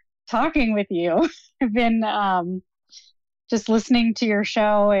talking with you. I've been just listening to your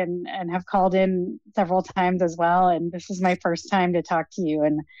show and have called in several times as well. And this is my first time to talk to you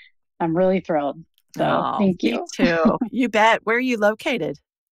and I'm really thrilled. So thank you. Me too. You bet. Where are you located?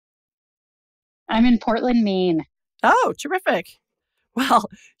 I'm in Portland, Maine. Oh, terrific. Well,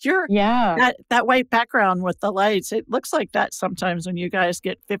 that white background with the lights, it looks like that sometimes when you guys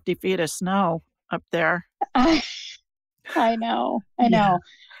get 50 feet of snow up there. I know.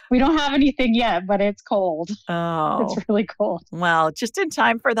 We don't have anything yet, but it's cold. Oh. It's really cold. Well, just in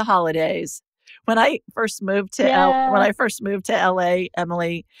time for the holidays. When I first moved to LA,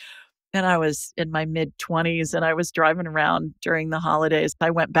 Emily, and I was in my mid-20s, and I was driving around during the holidays.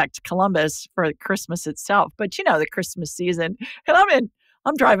 I went back to Columbus for Christmas itself, but the Christmas season, and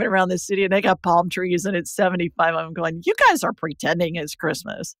I'm driving around the city, and they got palm trees, and it's 75. I'm going, you guys are pretending it's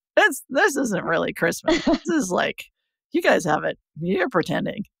Christmas. This isn't really Christmas. This is like, you guys have it. You're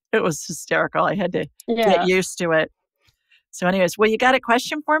pretending. It was hysterical. I had to get used to it. So anyways, well, you got a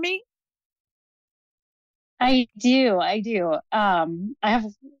question for me? I do. I have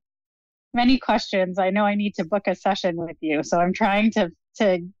many questions. I know I need to book a session with you, so I'm trying to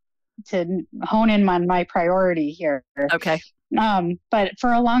hone in on my priority here. Okay. But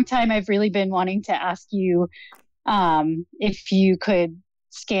for a long time, I've really been wanting to ask you if you could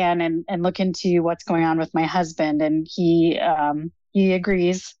scan and look into what's going on with my husband, and he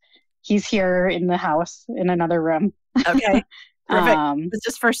agrees. He's here in the house in another room. Okay. Perfect. What's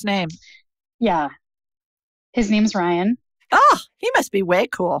his first name? Yeah. His name's Ryan. Oh, he must be way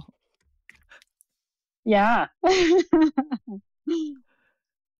cool. Yeah.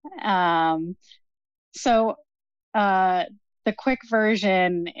 So the quick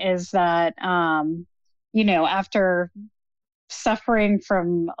version is that, after suffering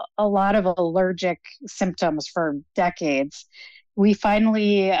from a lot of allergic symptoms for decades, we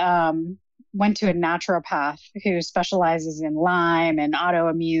finally went to a naturopath who specializes in Lyme and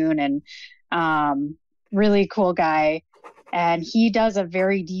autoimmune, and really cool guy. And he does a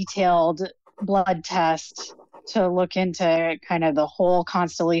very detailed blood test to look into kind of the whole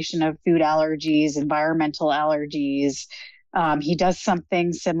constellation of food allergies, environmental allergies. He does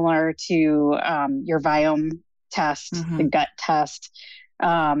something similar to your Viome test, the gut test,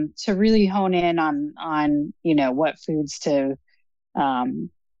 to really hone in on what foods to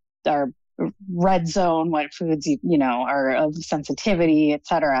are red zone, what foods are of sensitivity,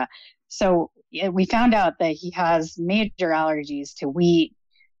 etc. So we found out that he has major allergies to wheat,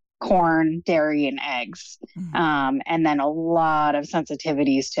 corn, dairy, and eggs, and then a lot of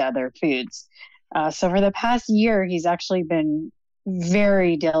sensitivities to other foods. So for the past year, he's actually been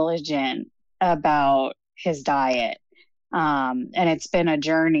very diligent about his diet. And it's been a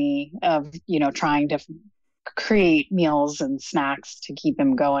journey of, trying to create meals and snacks to keep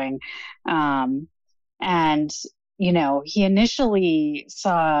him going. And he initially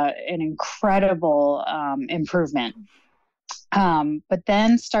saw an incredible improvement, but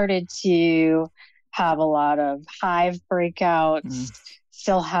then started to have a lot of hive breakouts,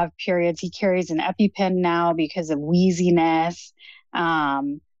 still have periods. He carries an EpiPen now because of wheeziness,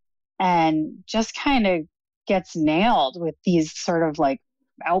 and just kind of gets nailed with these sort of like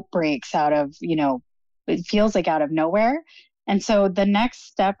outbreaks out of, it feels like out of nowhere. And so the next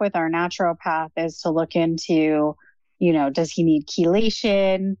step with our naturopath is to look into, does he need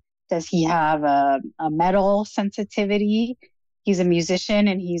chelation? Does he have a metal sensitivity? He's a musician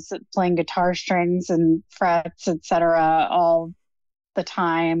and he's playing guitar strings and frets, etc., all the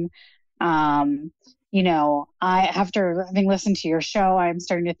time. After having listened to your show, I'm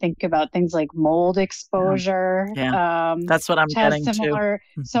starting to think about things like mold exposure. Yeah. That's what I'm getting to.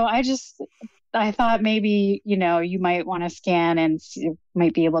 So I thought maybe, you might want to scan and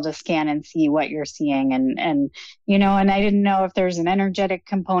might be able to scan and see what you're seeing. And I didn't know if there's an energetic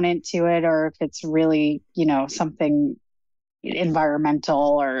component to it or if it's really, something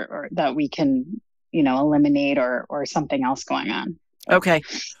environmental or that we can, eliminate or something else going on. Okay.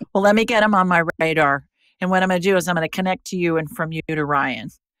 Well, let me get him on my radar. And what I'm going to do is I'm going to connect to you and from you to Ryan.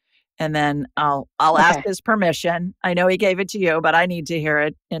 And then I'll ask his permission. I know he gave it to you, but I need to hear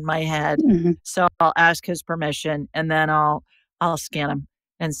it in my head. So I'll ask his permission and then I'll scan him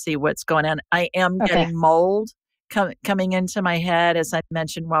and see what's going on. I am getting mold coming into my head. As I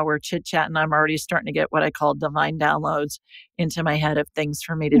mentioned while we're chit-chatting, I'm already starting to get what I call divine downloads into my head of things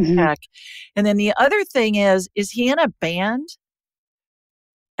for me to check. And then the other thing is he in a band?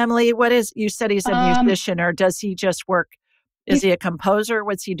 Emily, you said he's a musician, or does he just work? Is he a composer?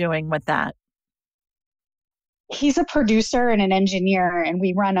 What's he doing with that? He's a producer and an engineer, and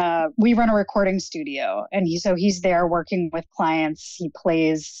we run a recording studio. And he's there working with clients. He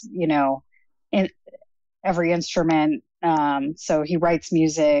plays, in every instrument. So he writes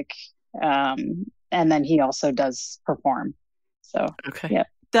music, and then he also does perform. So yeah.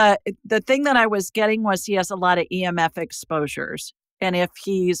 The thing that I was getting was he has a lot of EMF exposures. And if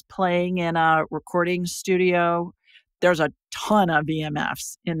he's playing in a recording studio, there's a ton of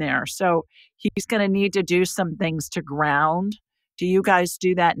EMFs in there. So he's going to need to do some things to ground. Do you guys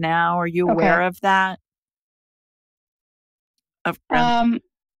do that now? Are you aware of that? I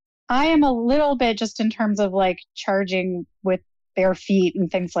am a little bit just in terms of like charging with bare feet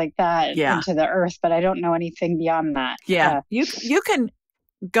and things like that into the earth, but I don't know anything beyond that. Yeah. You can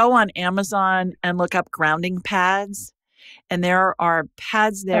go on Amazon and look up grounding pads. And there are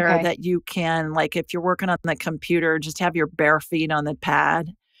pads there that you can, like if you're working on the computer, just have your bare feet on the pad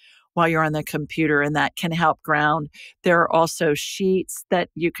while you're on the computer, and that can help ground. There are also sheets that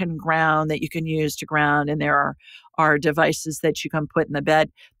you can ground, that you can use to ground, and there are devices that you can put in the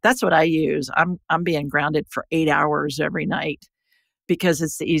bed. That's what I use. I'm being grounded for 8 hours every night because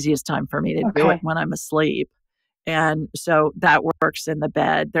it's the easiest time for me to do it when I'm asleep. And so that works in the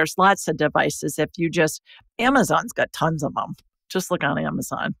bed. There's lots of devices. If you just, Amazon's got tons of them. Just look on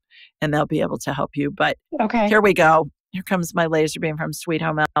Amazon and they'll be able to help you. But here we go. Here comes my laser beam from Sweet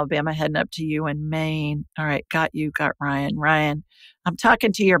Home, Alabama, heading up to you in Maine. All right, got Ryan. Ryan, I'm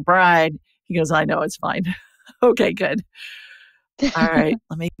talking to your bride. He goes, I know, it's fine. Okay, good. All right,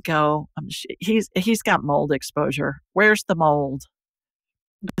 let me go. He's got mold exposure. Where's the mold?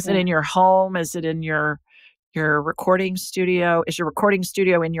 Is it in your home? Is it in your recording studio? Is your recording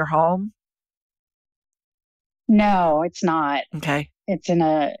studio in your home? No, it's not. Okay. It's in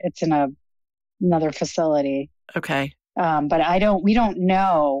another facility. Okay. But we don't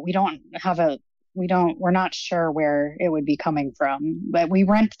know. We're not sure where it would be coming from. But we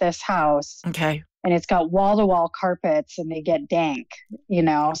rent this house. Okay. And it's got wall-to-wall carpets and they get dank,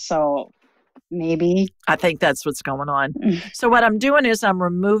 so maybe. I think that's what's going on. So what I'm doing is I'm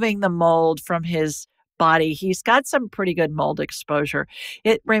removing the mold from his body. He's got some pretty good mold exposure.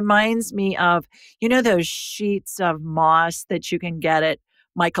 It reminds me of, those sheets of moss that you can get at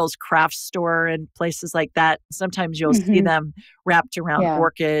Michael's craft store and places like that. Sometimes you'll see them wrapped around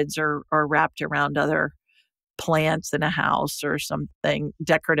orchids or wrapped around other plants in a house or something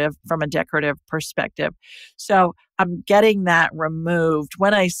decorative from a decorative perspective. So I'm getting that removed.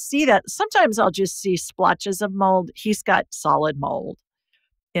 When I see that, sometimes I'll just see splotches of mold. He's got solid mold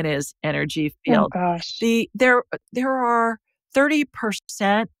in his energy field. Oh gosh. There are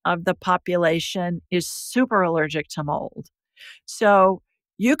 30% of the population is super allergic to mold. So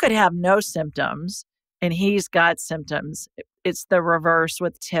you could have no symptoms and he's got symptoms. It's the reverse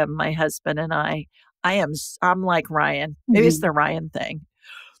with Tim, my husband, and I. I'm like Ryan. Maybe it's the Ryan thing,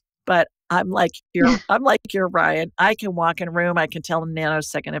 but I'm like your Ryan. I can walk in a room. I can tell in a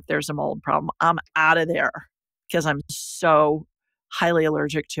nanosecond if there's a mold problem. I'm out of there because I'm so highly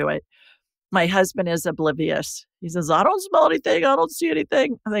allergic to it. My husband is oblivious. He says, I don't smell anything. I don't see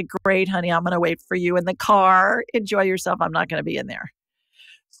anything. I'm like, great, honey. I'm going to wait for you in the car. Enjoy yourself. I'm not going to be in there.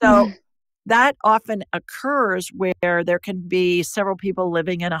 So that often occurs where there can be several people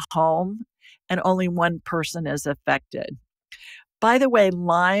living in a home and only one person is affected. By the way,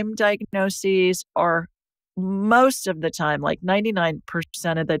 Lyme diagnoses are most of the time, like 99%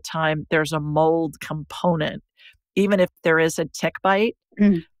 of the time, there's a mold component. Even if there is a tick bite,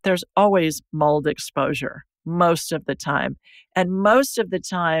 there's always mold exposure most of the time. And most of the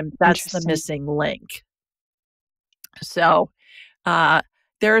time, that's the missing link. So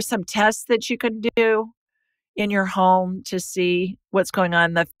there are some tests that you can do in your home to see what's going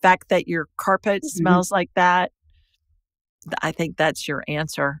on. The fact that your carpet smells like that, I think that's your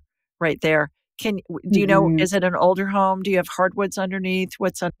answer right there. Do you know, is it an older home? Do you have hardwoods underneath?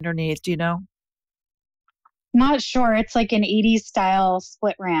 What's underneath? Do you know? Not sure. It's like an 80s style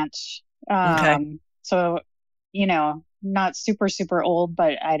split ranch. So, not super, super old,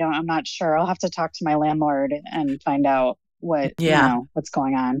 but I'm not sure. I'll have to talk to my landlord and find out what's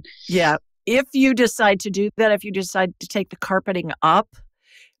going on. Yeah. If you decide to do that, if you decide to take the carpeting up,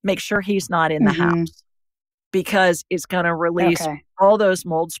 make sure he's not in the house because it's going to release all those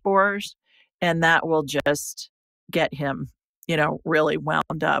mold spores and that will just get him, really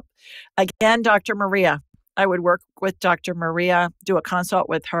wound up. Again, Dr. Maria, I would work with Dr. Maria, do a consult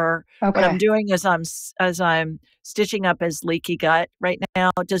with her. What I'm doing is I'm stitching up his leaky gut right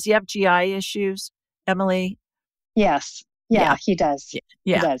now. Does he have GI issues, Emily? Yes. Yeah, he does.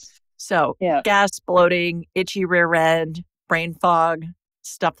 Yeah. He does. So gas, bloating, itchy rear end, brain fog,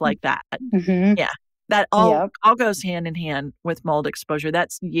 stuff like that. Yeah. That all goes hand in hand with mold exposure.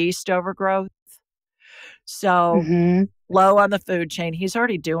 That's yeast overgrowth. So low on the food chain. He's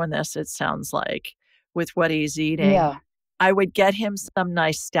already doing this, it sounds like, with what he's eating. Yeah. I would get him some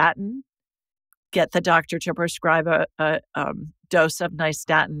nystatin, get the doctor to prescribe a dose of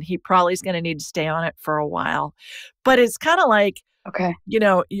nystatin. He probably is going to need to stay on it for a while. But it's kind of like,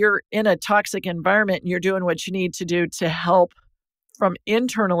 you're in a toxic environment and you're doing what you need to do to help from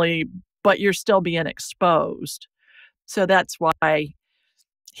internally, but you're still being exposed. So that's why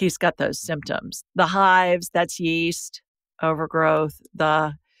he's got those symptoms. The hives, that's yeast overgrowth.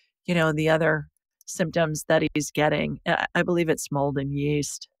 The other symptoms that he's getting, I believe it's mold and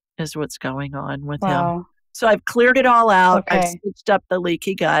yeast is what's going on with him. So I've cleared it all out. I've Okay. stitched up the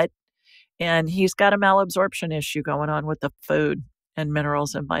leaky gut, and he's got a malabsorption issue going on with the food and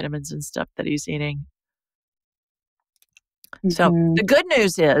minerals and vitamins and stuff that he's eating. So Mhm. the good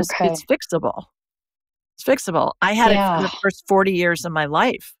news is Okay. it's fixable. It's fixable. I had it for the first 40 years of my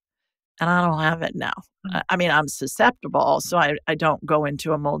life, and I don't have it now. I mean, I'm susceptible, so I don't go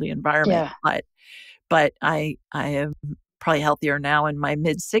into a moldy environment, but I am probably healthier now in my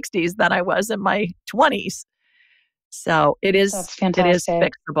mid-60s than I was in my 20s. So it is That's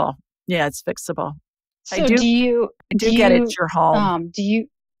fantastic. fixable. Yeah, it's fixable. So do you get it at your home.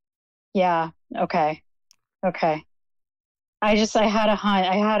 Yeah. Okay. I had a hunt.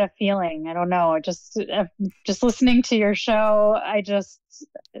 I had a feeling. I don't know. Just listening to your show,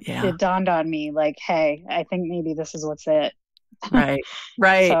 it dawned on me like, hey, I think maybe this is what's it. Right.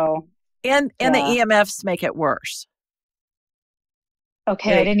 So, and the EMFs make it worse.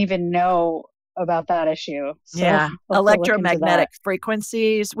 Okay, I didn't even know about that issue. So electromagnetic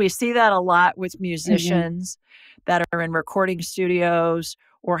frequencies. We see that a lot with musicians that are in recording studios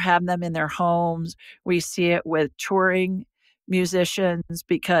or have them in their homes. We see it with touring musicians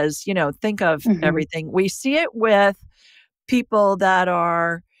because, think of everything. We see it with people that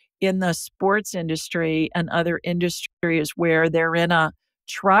are in the sports industry and other industries where they're in a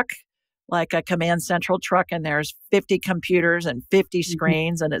truck, like a command central truck, and there's 50 computers and 50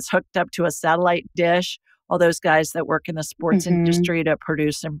 screens, and it's hooked up to a satellite dish. All those guys that work in the sports industry to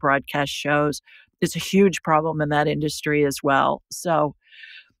produce and broadcast shows. It's a huge problem in that industry as well. So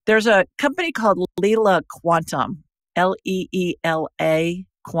there's a company called Leela Quantum, Leela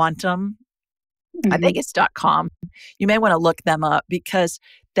Quantum. I think it's .com. You may want to look them up because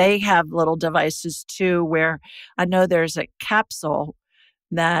they have little devices too, where I know there's a capsule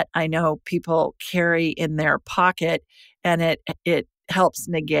that I know people carry in their pocket, and it helps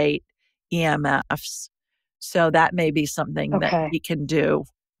negate EMFs. So that may be something that we can do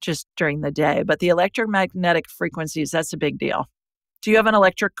just during the day. But the electromagnetic frequencies, that's a big deal. Do you have an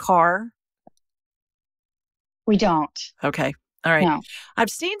electric car? We don't. Okay. All right. No. I've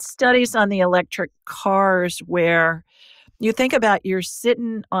seen studies on the electric cars where you think about you're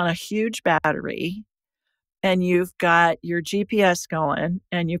sitting on a huge battery and you've got your GPS going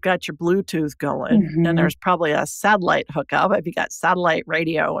and you've got your Bluetooth going, and there's probably a satellite hookup if you got satellite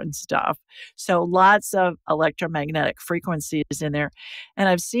radio and stuff. So lots of electromagnetic frequencies in there. And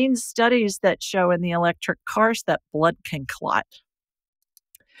I've seen studies that show in the electric cars that blood can clot.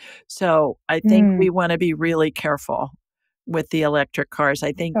 So I think we want to be really careful with the electric cars.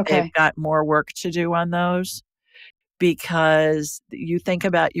 I think they've got more work to do on those because you think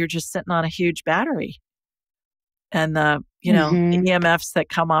about you're just sitting on a huge battery. And the EMFs that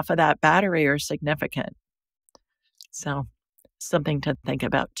come off of that battery are significant. So something to think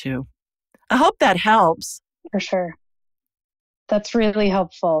about too. I hope that helps. For sure. That's really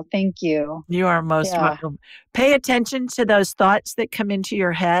helpful. Thank you. You are most welcome. Pay attention to those thoughts that come into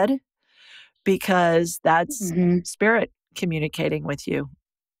your head because that's spirit communicating with you.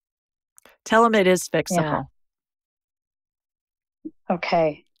 Tell them it is fixable. Yeah.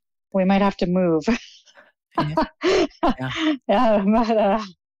 Okay. We might have to move. But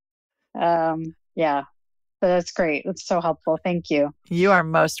that's great. That's so helpful. Thank you. You are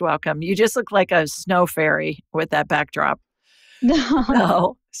most welcome. You just look like a snow fairy with that backdrop.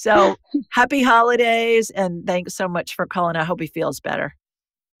 So happy holidays and thanks so much for calling. I hope he feels better.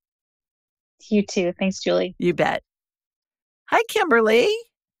 You too. Thanks, Julie. You bet. Hi, Kimberly.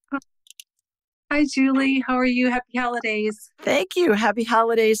 Hi, Julie. How are you? Happy holidays. Thank you. Happy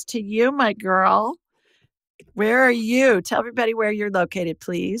holidays to you, my girl. Where are you? Tell everybody where you're located,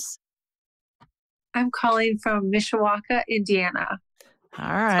 please. I'm calling from Mishawaka, Indiana.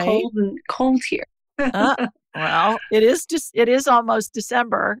 All right. It's cold here. Well, it is almost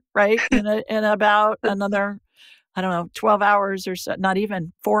December, right? In about another, 12 hours or so, not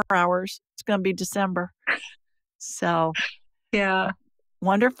even 4 hours. It's going to be December. So, yeah.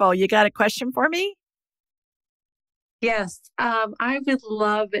 Wonderful. You got a question for me? Yes. I would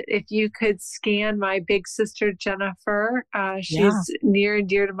love it if you could scan my big sister, Jennifer. She's near and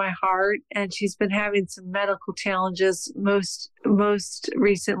dear to my heart, and she's been having some medical challenges most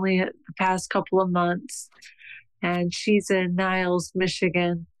recently the past couple of months. And she's in Niles,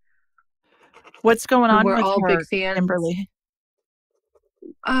 Michigan. What's going on with all her, big fans. Kimberly?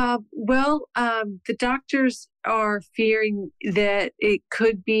 The doctors are fearing that it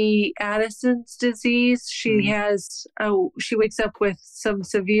could be Addison's disease. She she wakes up with some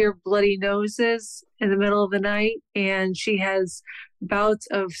severe bloody noses in the middle of the night, and she has bouts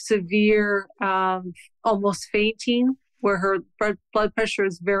of severe, almost fainting, where her blood pressure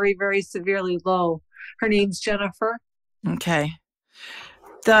is very, very severely low. her name's Jennifer. Okay.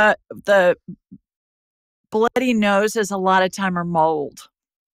 The bloody noses a lot of time are mold.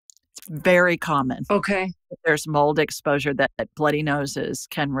 It's very common. Okay. There's mold exposure that bloody noses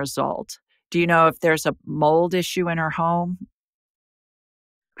can result. Do you know if there's a mold issue in her home?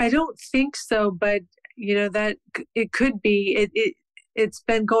 I don't think so, but that it could be. It's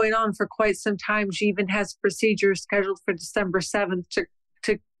been going on for quite some time. She even has procedures scheduled for December 7th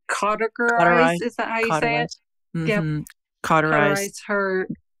to cauterize. Is that how you say it? Mm-hmm. Yep. Cauterize her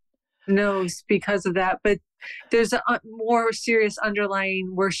nose because of that. But there's a more serious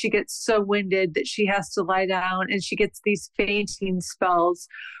underlying where she gets so winded that she has to lie down, and she gets these fainting spells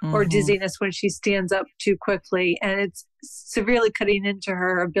or dizziness when she stands up too quickly. And it's severely cutting into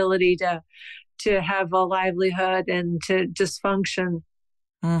her ability to have a livelihood and to just function.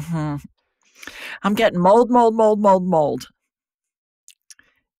 I'm getting mold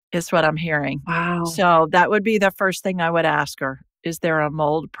is what I'm hearing. Wow. So that would be the first thing I would ask her. Is there a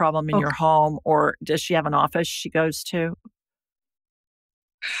mold problem in your home, or does she have an office she goes to?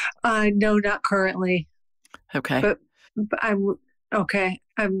 No, not currently. Okay. But I'm okay.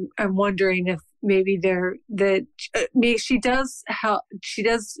 I'm wondering if maybe she does help.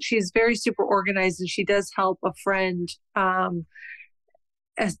 She's very super organized, and she does help a friend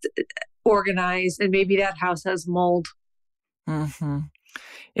organize, and maybe that house has mold.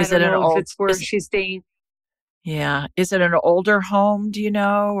 Is it an old? If it's where she's staying. Yeah. Is it an older home? Do you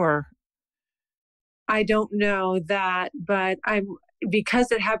know, or? I don't know that, but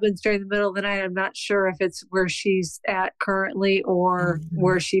because it happens during the middle of the night, I'm not sure if it's where she's at currently or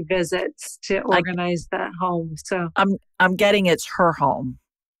where she visits to organize that home. So I'm getting it's her home.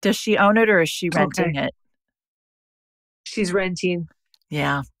 Does she own it, or is she renting it? She's renting.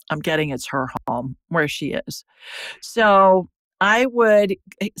 Yeah, I'm getting it's her home where she is. So I would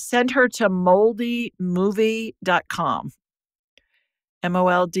send her to moldymovie.com.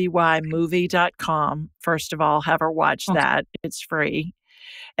 MOLDY movie.com. First of all, have her watch that. It's free.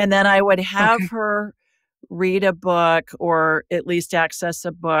 And then I would have her read a book, or at least access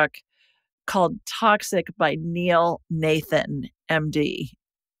a book called Toxic by Neil Nathan, MD.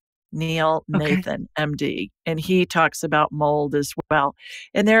 Neil Nathan, MD. And he talks about mold as well.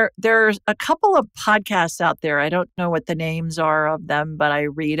 And there's a couple of podcasts out there. I don't know what the names are of them, but I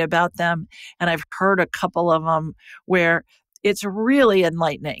read about them. And I've heard a couple of them where it's really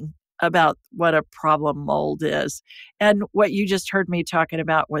enlightening about what a problem mold is. And what you just heard me talking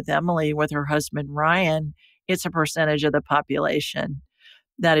about with Emily, with her husband, Ryan, it's a percentage of the population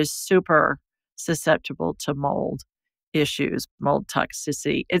that is super susceptible to mold issues, mold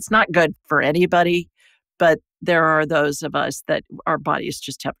toxicity. It's not good for anybody, but there are those of us that our bodies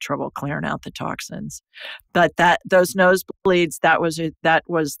just have trouble clearing out the toxins. But those nosebleeds, that was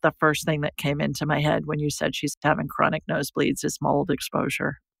the first thing that came into my head when you said she's having chronic nosebleeds, is mold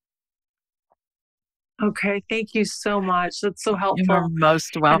exposure. Okay, thank you so much. That's so helpful. You're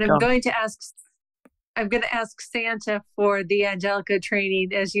most welcome. And I'm going to ask Santa for the Angelica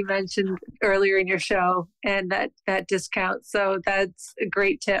training, as you mentioned earlier in your show, and that discount. So that's a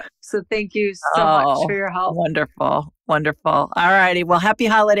great tip. So thank you so much for your help. Wonderful. All righty. Well, happy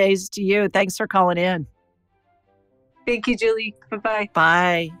holidays to you. Thanks for calling in. Thank you, Julie. Bye-bye.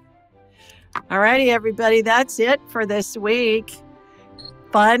 Bye. All righty, everybody. That's it for this week.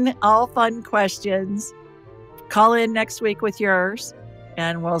 All fun questions. Call in next week with yours,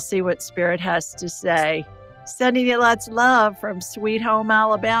 and we'll see what Spirit has to say. Sending you lots of love from Sweet Home,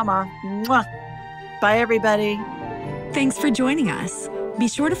 Alabama. Mwah. Bye, everybody. Thanks for joining us. Be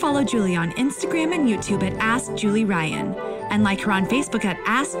sure to follow Julie on Instagram and YouTube at Ask Julie Ryan, and like her on Facebook at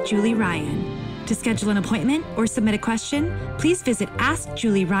Ask Julie Ryan. To schedule an appointment or submit a question, please visit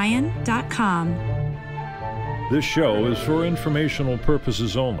AskJulieRyan.com. This show is for informational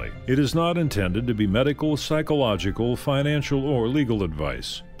purposes only. It is not intended to be medical, psychological, financial, or legal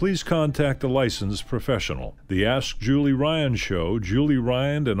advice. Please contact a licensed professional. The Ask Julie Ryan Show, Julie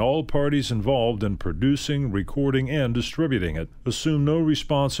Ryan and all parties involved in producing, recording, and distributing it assume no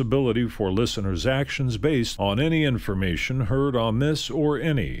responsibility for listeners' actions based on any information heard on this or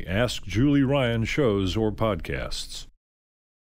any Ask Julie Ryan shows or podcasts.